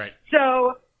it. Right.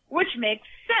 So, which makes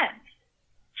sense.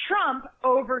 Trump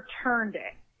overturned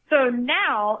it. So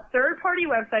now, third-party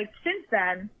websites since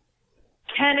then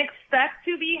can expect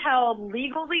to be held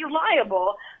legally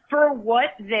liable for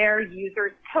what their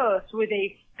users post, with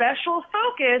a special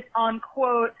focus on,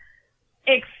 quote,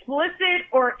 explicit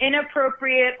or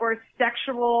inappropriate or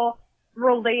sexual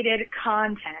related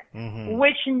content, mm-hmm.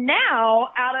 which now,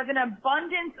 out of an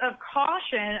abundance of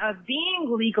caution of being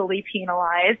legally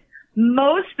penalized,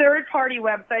 most third-party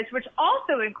websites, which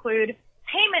also include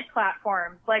payment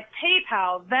platforms like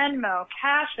PayPal, Venmo,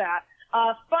 Cash App,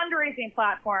 fundraising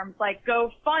platforms like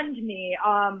GoFundMe,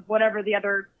 whatever the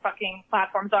other fucking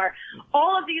platforms are,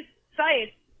 all of these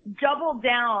sites doubled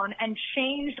down and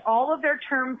changed all of their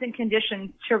terms and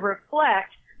conditions to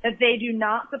reflect that they do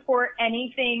not support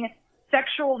anything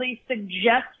sexually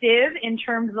suggestive in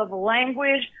terms of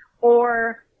language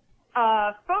or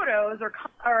photos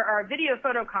or video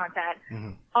photo content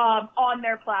mm-hmm. On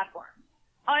their platform.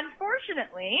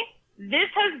 unfortunately, this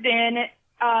has been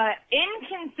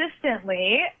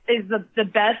inconsistently, is the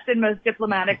best and most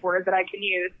diplomatic word that I can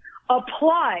use,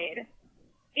 applied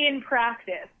in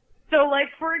practice. So, like,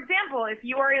 for example, if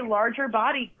you are a larger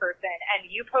bodied person and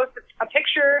you post a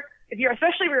picture,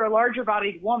 especially if you're a larger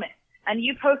bodied woman, and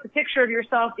you post a picture of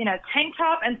yourself in a tank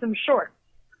top and some shorts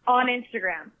on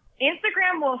Instagram,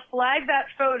 Instagram will flag that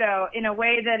photo in a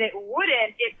way that it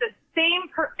wouldn't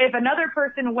if another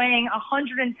person weighing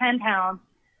 110 pounds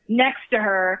next to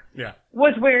her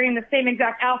was wearing the same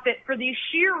exact outfit, for the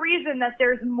sheer reason that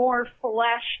there's more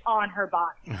flesh on her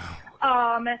body.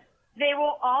 They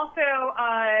will also,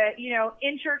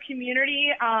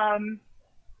 inter-community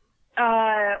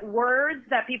words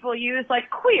that people use, like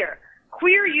queer.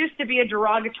 Queer used to be a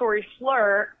derogatory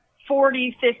slur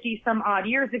 40, 50 some odd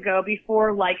years ago,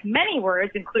 before, like many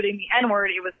words, including the N-word,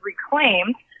 it was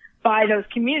reclaimed by those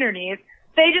communities.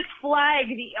 They just flag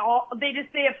they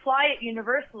apply it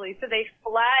universally. So they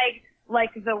flag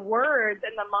like the words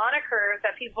and the monikers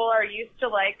that people are used to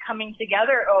like coming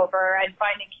together over and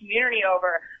finding community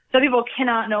over. So people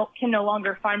can no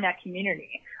longer find that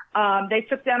community. They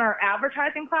took down our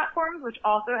advertising platforms, which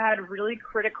also had really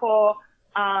critical,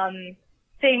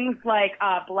 things like,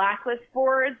 blacklist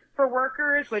boards for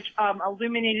workers, which,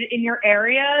 illuminated in your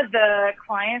area the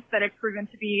clients that have proven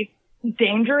to be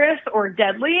dangerous or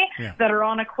deadly that are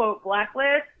on a quote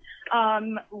blacklist.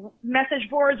 Message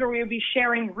boards where we would be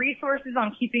sharing resources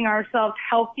on keeping ourselves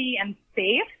healthy and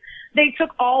safe. They took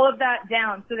all of that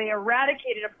down. So they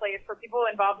eradicated a place where people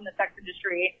involved in the sex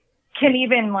industry can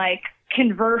even like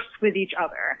converse with each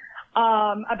other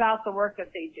about the work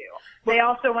that they do. They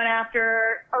also went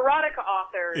after erotica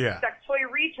authors, sex toy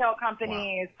retail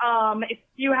companies. If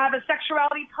you have a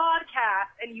sexuality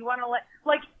podcast and you want to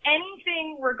like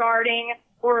anything regarding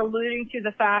or alluding to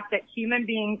the fact that human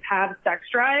beings have sex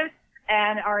drives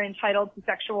and are entitled to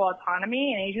sexual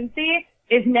autonomy and agency,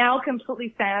 is now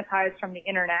completely sanitized from the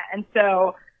internet. And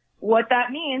so what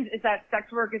that means is that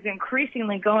sex work is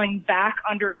increasingly going back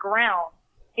underground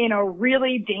in a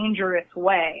really dangerous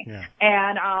way.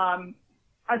 And,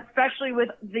 especially with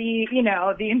the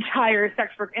entire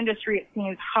sex work industry, it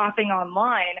seems, hopping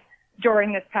online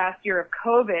during this past year of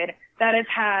COVID, that has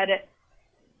had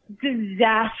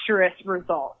disastrous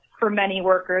results for many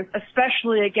workers,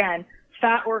 especially, again,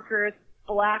 fat workers,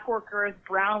 black workers,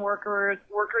 brown workers,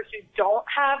 workers who don't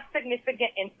have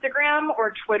significant Instagram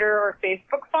or Twitter or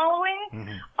Facebook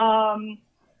following,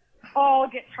 all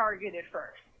get targeted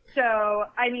first. So,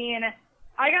 I mean,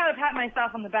 I gotta pat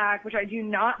myself on the back, which I do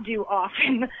not do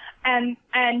often, and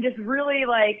just really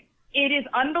like, it is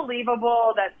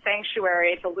unbelievable that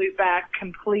Sanctuary, to loop back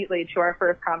completely to our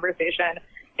first conversation,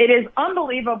 it is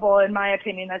unbelievable, in my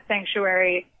opinion, that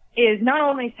Sanctuary is not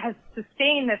only has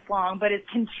sustained this long, but is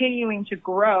continuing to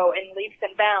grow in leaps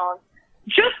and bounds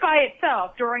just by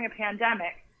itself during a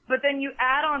pandemic. But then you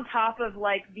add on top of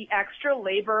like the extra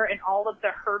labor and all of the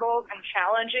hurdles and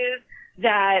challenges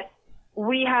that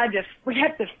we had to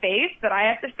face, that I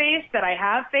have to face, that I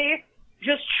have faced,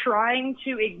 just trying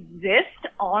to exist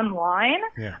online.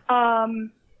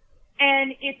 And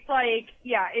it's like,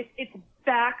 it's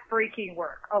back-breaking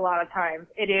work a lot of times.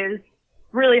 It is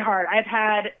really hard. I've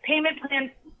had payment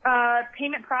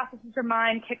processors of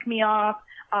mine kick me off.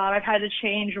 I've had to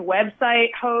change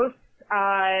website hosts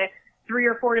 3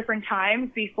 or 4 different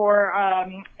times before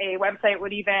a website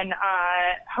would even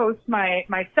host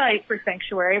my site for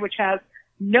Sanctuary, which has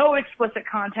no explicit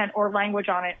content or language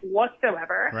on it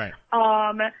whatsoever.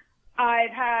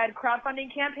 I've had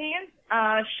crowdfunding campaigns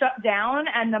shut down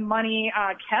and the money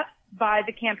kept by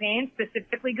the campaign,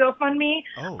 specifically GoFundMe.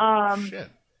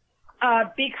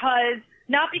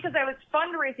 Not because I was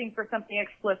fundraising for something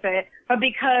explicit, but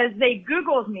because they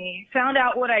Googled me, found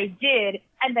out what I did,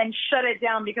 and then shut it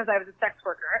down because I was a sex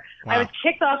worker. I was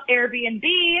kicked off Airbnb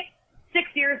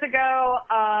 6 years ago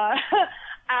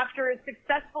after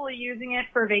successfully using it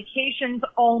for vacations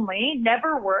only,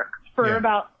 never work, for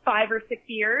about 5 or 6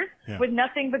 years with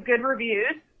nothing but good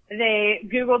reviews. They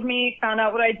Googled me, found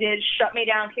out what I did, shut me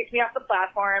down, kicked me off the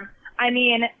platform. I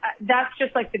mean, that's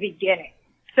just like the beginning.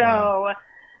 So,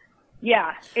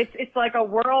 it's like a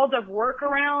world of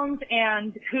workarounds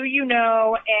and who you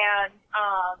know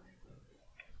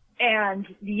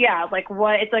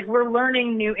it's like we're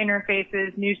learning new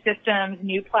interfaces, new systems,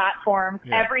 new platforms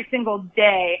every single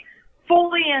day,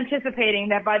 fully anticipating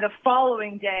that by the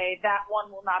following day, that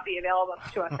one will not be available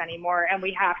to us anymore, and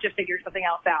we have to figure something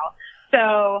else out.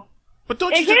 So, but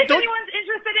in case anyone's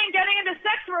interested in getting into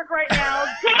sex work right now,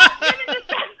 get into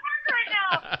sex work. right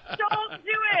now. Don't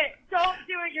do it. Don't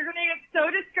do it. You're going to get so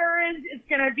discouraged. It's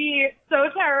going to be so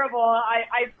terrible.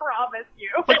 I promise you.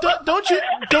 But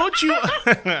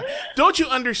don't you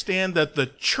understand that the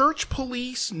church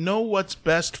police know what's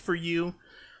best for you?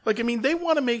 Like, I mean, they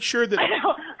want to make sure that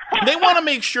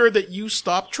you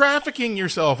stop trafficking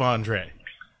yourself, Andre.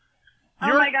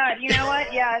 Oh my God! You know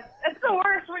what? Yes, it's the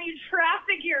worst when you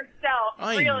traffic yourself.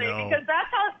 I really, know. because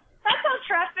that's how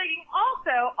trafficking.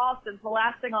 Also, Austin. The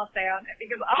last thing I'll say on it,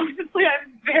 because obviously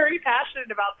I'm very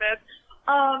passionate about this.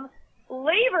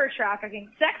 Labor trafficking,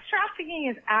 sex trafficking,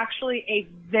 is actually a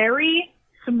very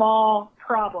small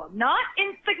problem, not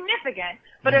insignificant,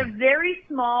 but a very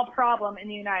small problem in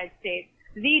the United States.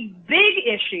 The big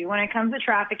issue when it comes to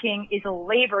trafficking is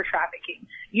labor trafficking,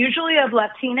 usually of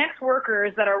Latinx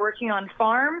workers that are working on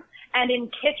farms and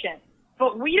in kitchens.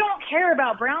 But we don't care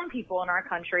about brown people in our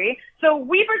country, so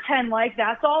we pretend like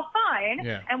that's all fine,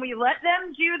 and we let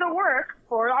them do the work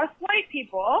for us white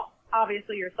people,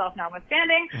 obviously yourself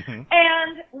notwithstanding,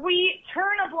 and we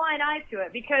turn a blind eye to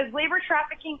it because labor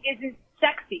trafficking isn't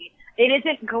sexy. It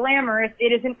isn't glamorous.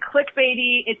 It isn't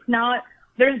clickbaity. It's not...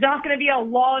 There's not going to be a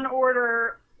Law and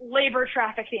Order labor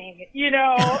trafficking,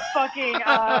 fucking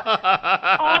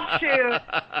offshoot.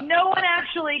 No one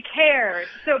actually cares.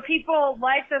 So people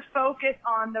like to focus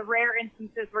on the rare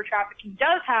instances where trafficking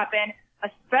does happen,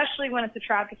 especially when it's the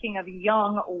trafficking of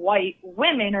young white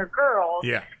women or girls,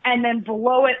 and then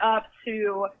blow it up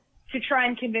to try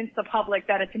and convince the public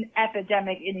that it's an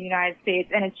epidemic in the United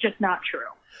States, and it's just not true.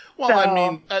 Well, so, I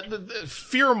mean, the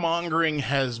fear-mongering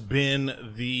has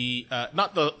been the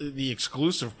not the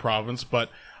exclusive province, but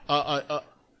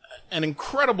an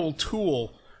incredible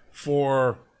tool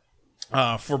for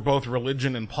both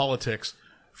religion and politics.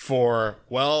 For,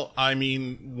 well, I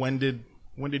mean, when did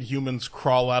humans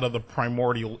crawl out of the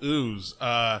primordial ooze?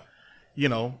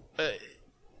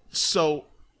 So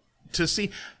to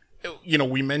see,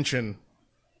 we mention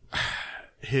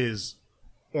his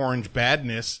orange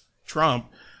badness, Trump.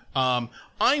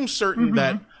 I'm certain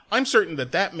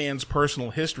that man's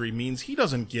personal history means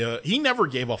he never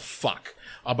gave a fuck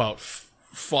about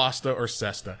FOSTA or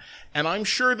SESTA, and I'm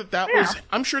sure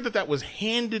that was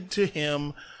handed to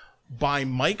him by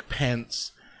Mike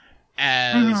Pence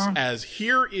as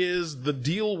here is the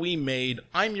deal we made.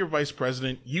 I'm your vice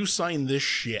president. You sign this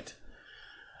shit.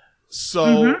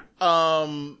 So,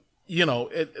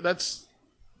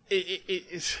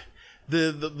 it's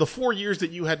the 4 years that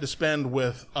you had to spend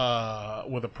with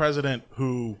a president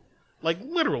who, like,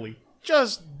 literally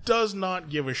just does not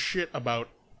give a shit about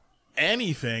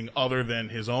anything other than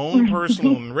his own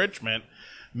personal enrichment,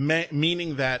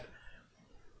 meaning that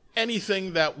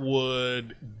anything that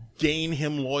would gain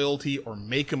him loyalty or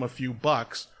make him a few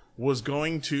bucks was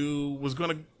going to be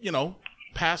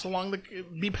passed along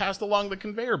the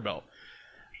conveyor belt.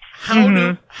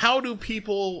 How do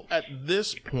people at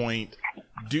this point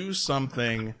do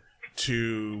something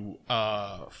to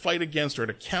fight against or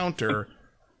to counter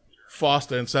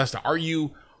FOSTA and SESTA? Are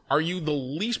you the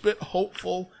least bit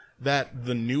hopeful that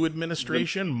the new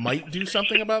administration might do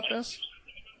something about this?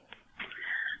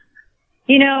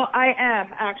 I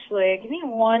am, actually. Give me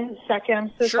 1 second. I'm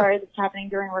so sorry this is happening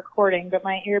during recording, but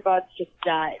my earbuds just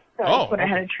died. So that's what I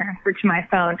had to transfer to my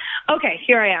phone. Okay,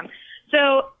 here I am.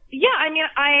 So, yeah, I mean,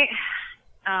 I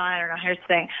don't know. Here's the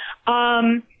thing.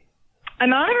 I'm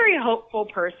not a very hopeful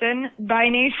person by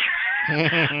nature.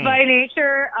 And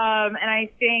I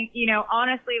think,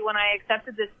 honestly, when I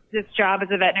accepted this job as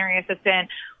a veterinary assistant,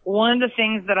 one of the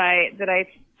things that I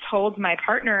told my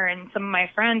partner and some of my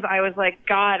friends, I was like,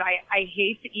 God, I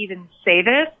hate to even say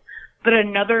this, but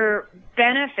another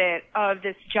benefit of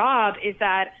this job is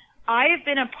that I have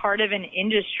been a part of an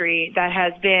industry that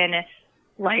has been,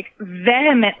 like,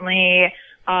 vehemently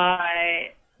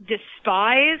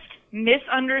despised,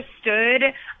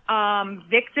 misunderstood,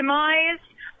 victimized,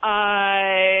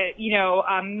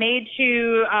 made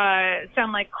to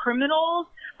sound like criminals,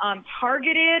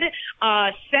 targeted,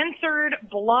 censored,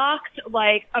 blocked,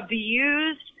 like,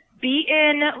 abused,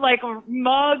 beaten, like,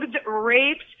 mugged,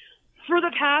 raped for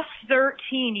the past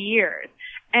 13 years.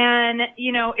 And,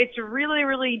 it's really,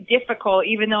 really difficult,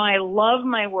 even though I love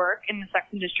my work in the sex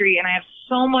industry and I have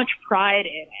so much pride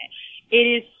in it. It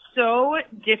is so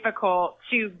difficult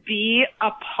to be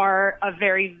a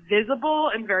very visible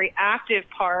and very active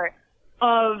part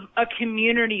of a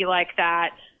community like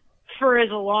that for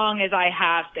as long as I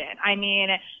have been. I mean,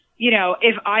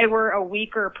 if I were a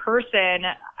weaker person,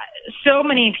 so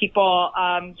many people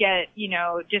get,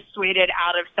 dissuaded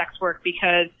out of sex work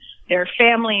because their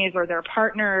families or their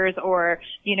partners or,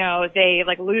 they,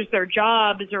 like, lose their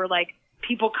jobs or, like,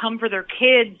 people come for their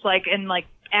kids, like, and, like,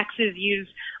 exes use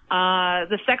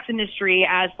the sex industry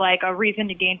as like a reason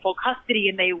to gain full custody,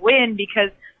 and they win because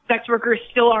sex workers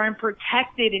still aren't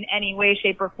protected in any way,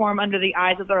 shape, or form under the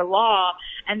eyes of their law,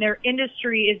 and their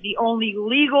industry is the only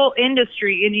legal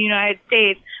industry in the United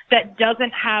States that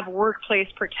doesn't have workplace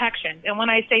protections. And when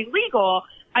I say legal,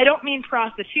 I don't mean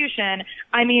prostitution.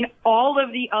 I mean all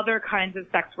of the other kinds of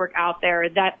sex work out there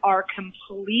that are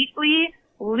completely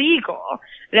legal,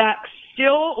 that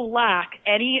still lack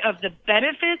any of the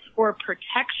benefits or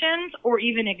protections or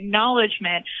even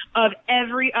acknowledgement of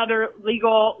every other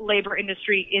legal labor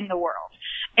industry in the world.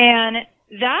 And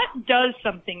that does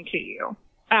something to you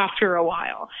after a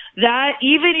while. That,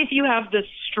 even if you have the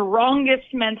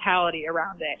strongest mentality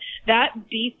around it, that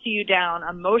beats you down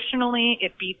emotionally,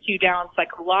 it beats you down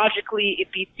psychologically, it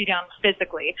beats you down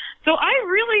physically. So I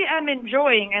really am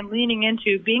enjoying and leaning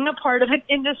into being a part of an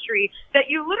industry that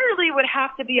you literally would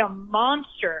have to be a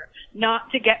monster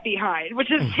not to get behind,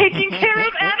 which is taking care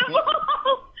of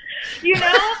animals. You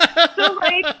know? So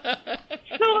I'm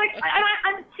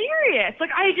serious. Like,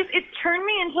 it's turned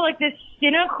me into like this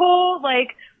cynical,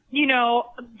 like, you know,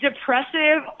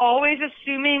 depressive, always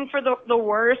assuming for the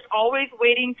worst, always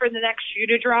waiting for the next shoe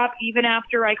to drop, even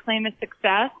after I claim a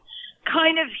success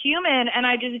kind of human. And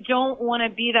I just don't want to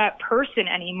be that person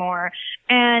anymore.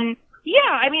 And yeah,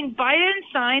 I mean, Biden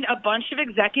signed a bunch of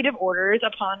executive orders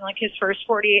upon like his first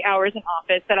 48 hours in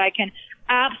office that I can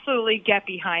absolutely get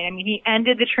behind. I mean, he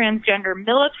ended the transgender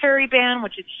military ban,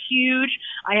 which is huge.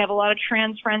 I have a lot of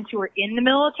trans friends who are in the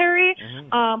military,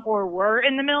 or were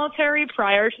in the military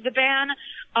prior to the ban.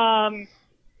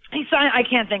 He signed, I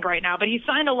can't think right now, but he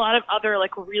signed a lot of other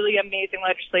like really amazing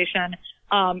legislation,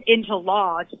 into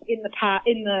law just in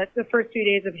the first few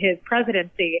days of his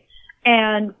presidency.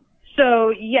 And so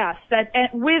yes,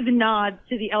 with nods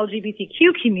to the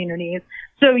LGBTQ communities.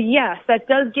 So yes, that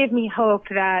does give me hope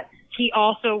that he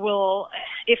also will,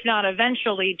 if not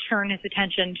eventually, turn his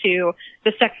attention to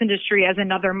the sex industry as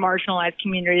another marginalized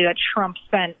community that Trump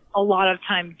spent a lot of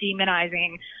time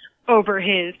demonizing over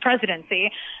his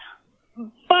presidency.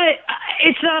 But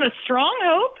it's not a strong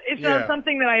hope. It's not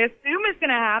something that I assume is going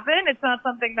to happen. It's not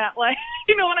something that, like,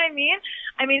 you know what I mean?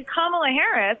 I mean, Kamala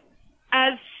Harris,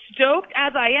 as stoked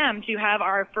as I am to have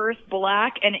our first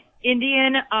Black and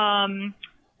Indian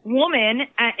woman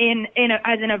as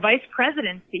in a vice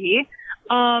presidency,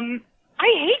 I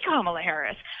hate Kamala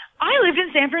Harris. I lived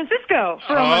in San Francisco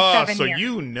for almost 7 years. So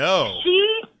you know.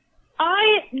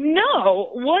 I know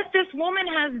what this woman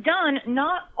has done,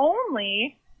 not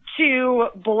only to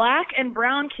Black and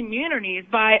brown communities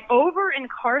by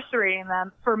over-incarcerating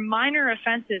them for minor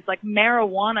offenses like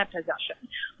marijuana possession,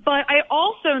 but I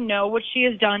also know what she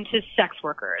has done to sex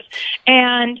workers.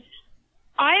 And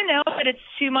I know that it's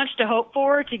too much to hope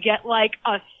for to get like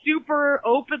a super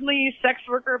openly sex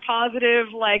worker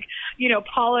positive, like, you know,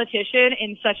 politician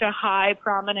in such a high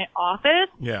prominent office.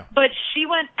 Yeah. But she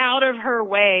went out of her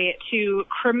way to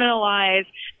criminalize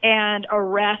and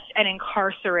arrest and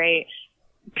incarcerate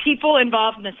people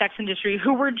involved in the sex industry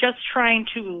who were just trying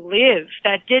to live,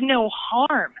 that did no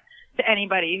harm to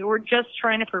anybody, who were just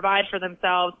trying to provide for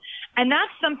themselves. And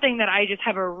that's something that I just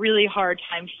have a really hard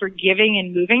time forgiving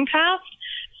and moving past.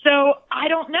 So I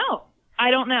don't know.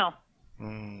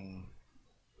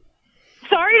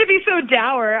 Sorry to be so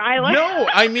dour. No,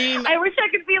 I mean, I wish I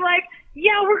could be like,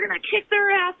 yeah, we're going to kick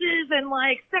their asses and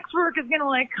like sex work is going to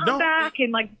like come back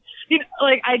and like, you know,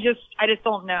 like I just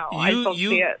don't know. I just don't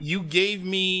see it. You gave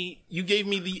me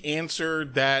the answer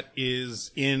that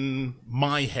is in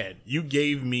my head. You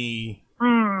gave me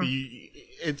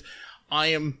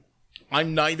I'm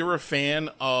neither a fan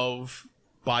of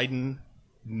Biden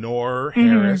nor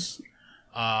Harris.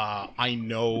 I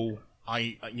know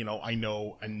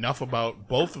enough about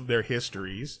both of their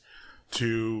histories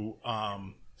to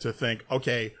think,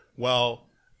 okay, well,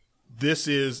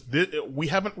 we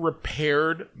haven't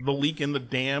repaired the leak in the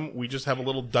dam. We just have a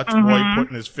little Dutch boy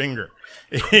putting his finger.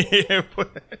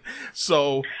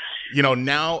 So, you know,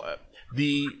 now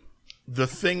the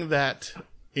thing that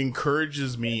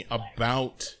encourages me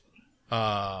about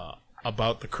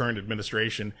the current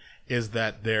administration is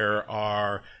that there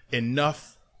are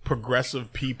enough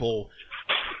progressive people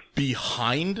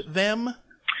behind them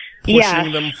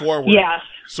pushing them forward. Yes.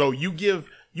 So you give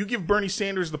Bernie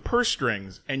Sanders the purse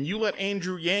strings, and you let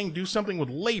Andrew Yang do something with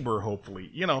labor, hopefully.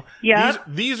 You know,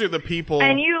 these are the people.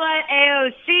 And you let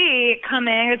AOC come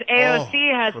in, because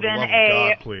AOC has been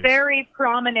a very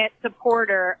prominent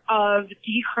supporter of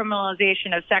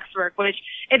decriminalization of sex work, which,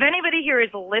 if anybody here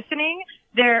is listening,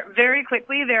 there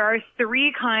are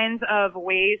 3 kinds of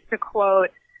ways to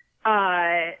quote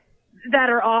that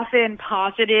are often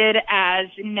posited as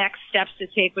next steps to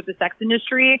take with the sex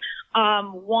industry.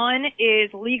 One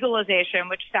is legalization,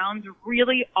 which sounds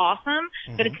really awesome,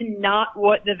 but it's not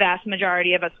what the vast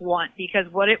majority of us want, because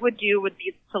what it would do would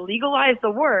be to legalize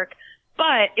the work,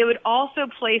 but it would also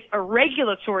place a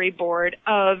regulatory board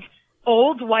of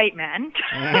old white men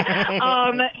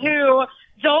who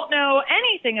don't know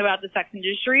anything about the sex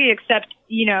industry except,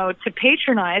 you know, to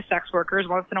patronize sex workers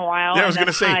once in a while. Yeah, I was going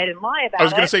to say, hide and lie about I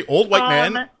was going to say old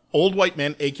white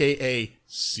men, aka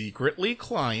secretly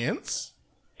clients.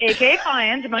 AKA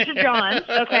clients, a bunch of Johns,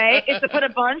 okay, is to put a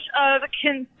bunch of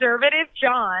conservative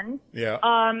Johns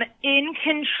in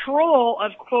control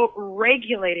of, quote,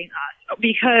 regulating us.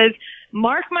 Because,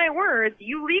 mark my words,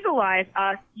 you legalize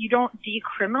us, you don't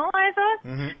decriminalize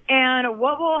us, and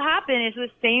what will happen is the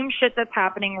same shit that's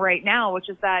happening right now, which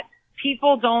is that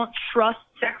people don't trust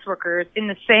sex workers in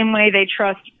the same way they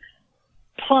trust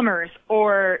plumbers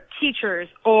or teachers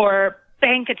or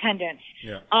bank attendants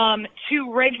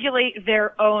to regulate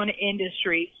their own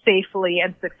industry safely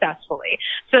and successfully.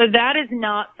 So that is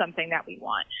not something that we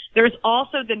want. There's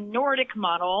also the Nordic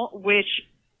model, which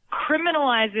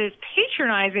criminalizes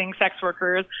patronizing sex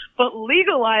workers but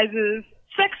legalizes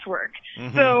sex work.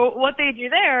 So what they do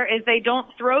there is they don't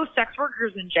throw sex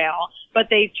workers in jail, but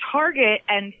they target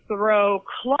and throw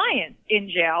clients in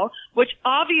jail, which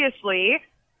obviously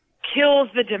kills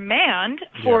the demand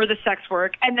for the sex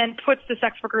work and then puts the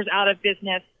sex workers out of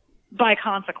business by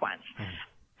consequence.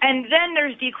 And then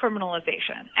there's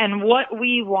decriminalization. And what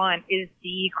we want is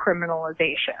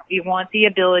decriminalization. We want the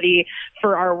ability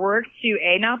for our work to,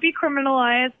 A, not be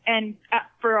criminalized, and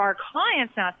for our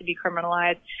clients not to be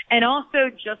criminalized, and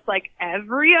also just like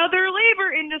every other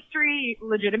labor industry,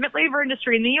 legitimate labor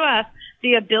industry in the U.S.,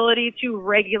 the ability to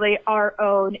regulate our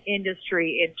own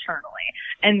industry internally.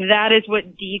 And that is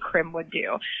what decrim would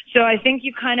do. So I think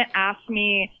you kind of asked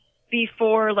me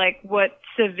before, like, what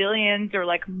civilians or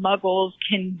like muggles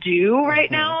can do right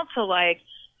now to like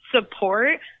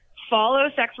support. Follow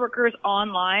sex workers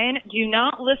online. Do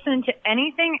not listen to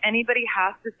anything anybody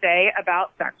has to say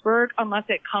about sex work unless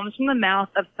it comes from the mouth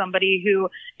of somebody who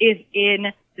is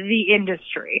in the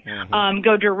industry.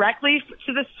 Go directly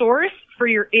to the source for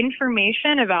your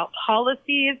information about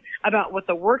policies, about what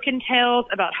the work entails,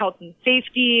 about health and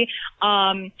safety.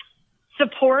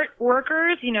 Support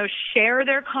workers, you know, share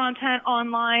their content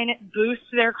online, boost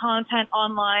their content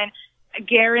online.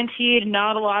 Guaranteed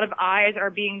not a lot of eyes are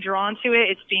being drawn to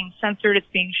it. It's being censored. It's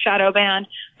being shadow banned.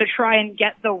 But try and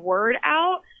get the word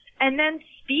out and then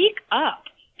speak up,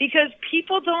 because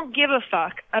people don't give a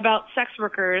fuck about sex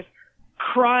workers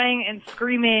crying and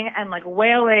screaming and like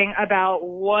wailing about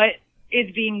what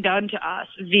is being done to us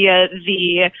via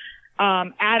the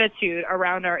attitude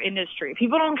around our industry.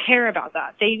 People don't care about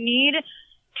that. They need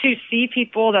to see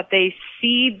people that they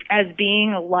see as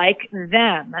being like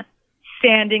them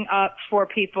standing up for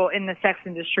people in the sex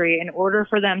industry in order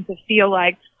for them to feel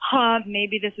like,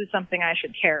 maybe this is something I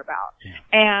should care about.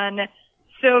 And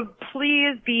so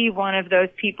please be one of those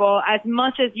people as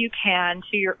much as you can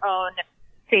to your own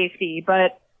safety.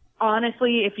 But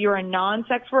honestly, if you're a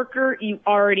non-sex worker, you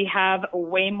already have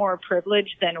way more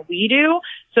privilege than we do.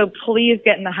 So please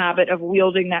get in the habit of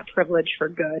wielding that privilege for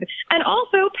good. And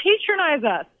also patronize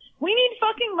us. We need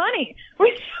fucking money.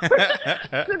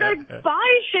 So like,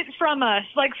 buy shit from us.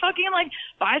 Like fucking like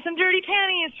buy some dirty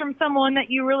panties from someone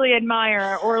that you really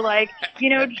admire, or like,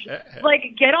 you know,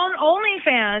 like get on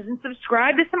OnlyFans and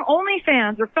subscribe to some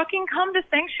OnlyFans, or fucking come to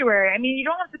Sanctuary. I mean, you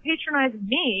don't have to patronize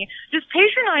me. Just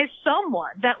patronize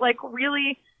someone that like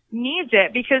really needs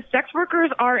it, because sex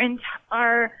workers are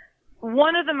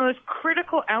one of the most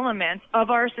critical elements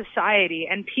of our society,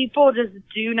 and people just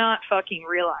do not fucking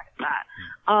realize that.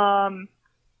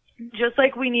 Just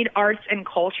like we need arts and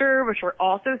culture, which are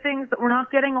also things that we're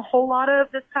not getting a whole lot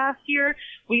of this past year,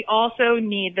 we also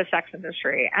need the sex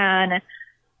industry. And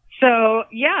so,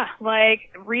 yeah, like,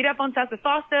 read up on Sasa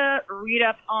Fosta, read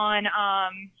up on,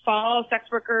 follow sex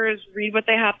workers, read what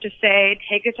they have to say,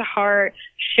 take it to heart,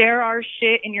 share our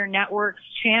shit in your networks,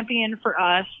 champion for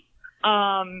us,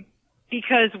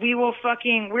 because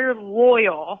we're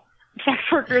loyal. Sex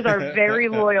workers are very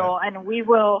loyal, and we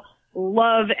will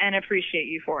love and appreciate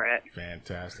you for it.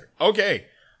 Fantastic. Okay,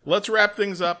 let's wrap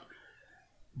things up.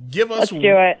 Let's do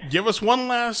it. Give us one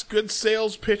last good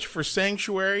sales pitch for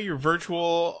Sanctuary, your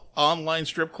virtual online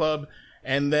strip club,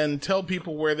 and then tell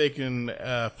people where they can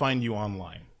find you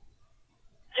online.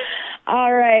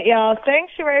 All right, y'all.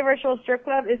 Sanctuary Virtual Strip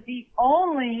Club is the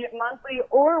only monthly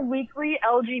or weekly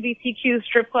LGBTQ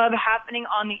strip club happening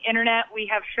on the internet. We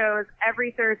have shows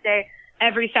every Thursday,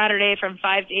 every Saturday from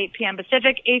 5 to 8 p.m.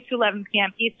 Pacific, 8 to 11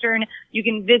 p.m. Eastern. You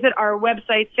can visit our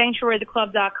website,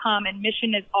 sanctuarytheclub.com.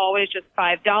 Admission is always just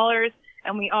 $5.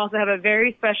 And we also have a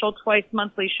very special twice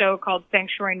monthly show called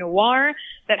Sanctuary Noir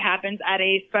that happens at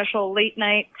a special late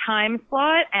night time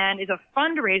slot and is a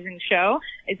fundraising show.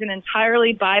 It's an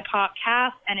entirely BIPOC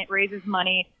cast, and it raises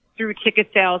money through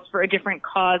ticket sales for a different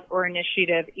cause or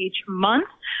initiative each month.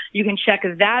 You can check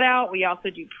that out. We also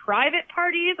do private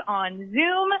parties on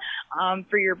Zoom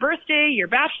for your birthday, your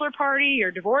bachelor party,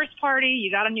 your divorce party. You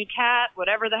got a new cat,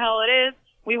 whatever the hell it is.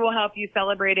 We will help you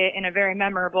celebrate it in a very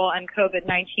memorable and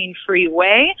COVID-19 free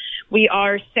way. We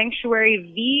are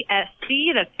Sanctuary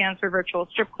VSC, that stands for Virtual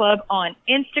Strip Club, on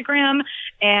Instagram,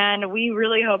 and we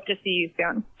really hope to see you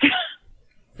soon.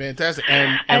 Fantastic.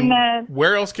 And then,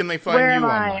 where else can they find you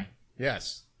online?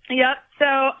 Yes. Yep. So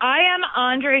I am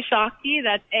Andre Shakti.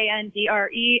 That's AndreShakti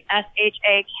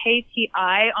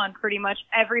on pretty much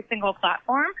every single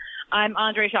platform. I'm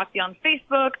Andre Shakti on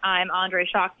Facebook. I'm Andre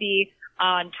Shakti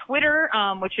on Twitter,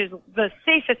 which is the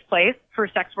safest place for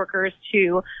sex workers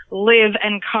to live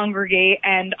and congregate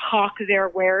and hawk their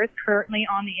wares currently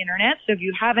on the internet. So if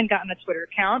you haven't gotten a Twitter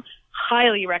account,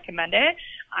 highly recommend it.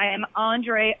 I am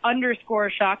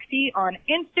Andre_Shakti on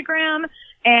Instagram,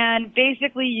 and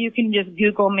basically you can just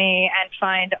Google me and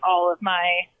find all of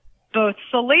my both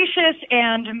salacious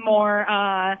and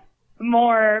more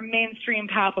mainstream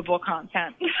palpable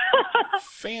content.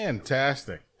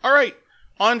 Fantastic. All right.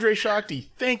 Andre Shakti,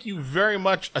 thank you very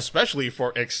much, especially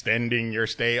for extending your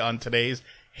stay on today's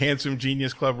Handsome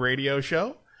Genius Club radio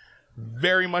show.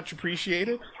 Very much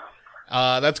appreciated.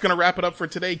 That's going to wrap it up for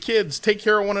today. Kids, take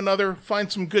care of one another.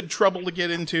 Find some good trouble to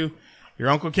get into. Your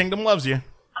Uncle Kingdom loves you.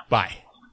 Bye.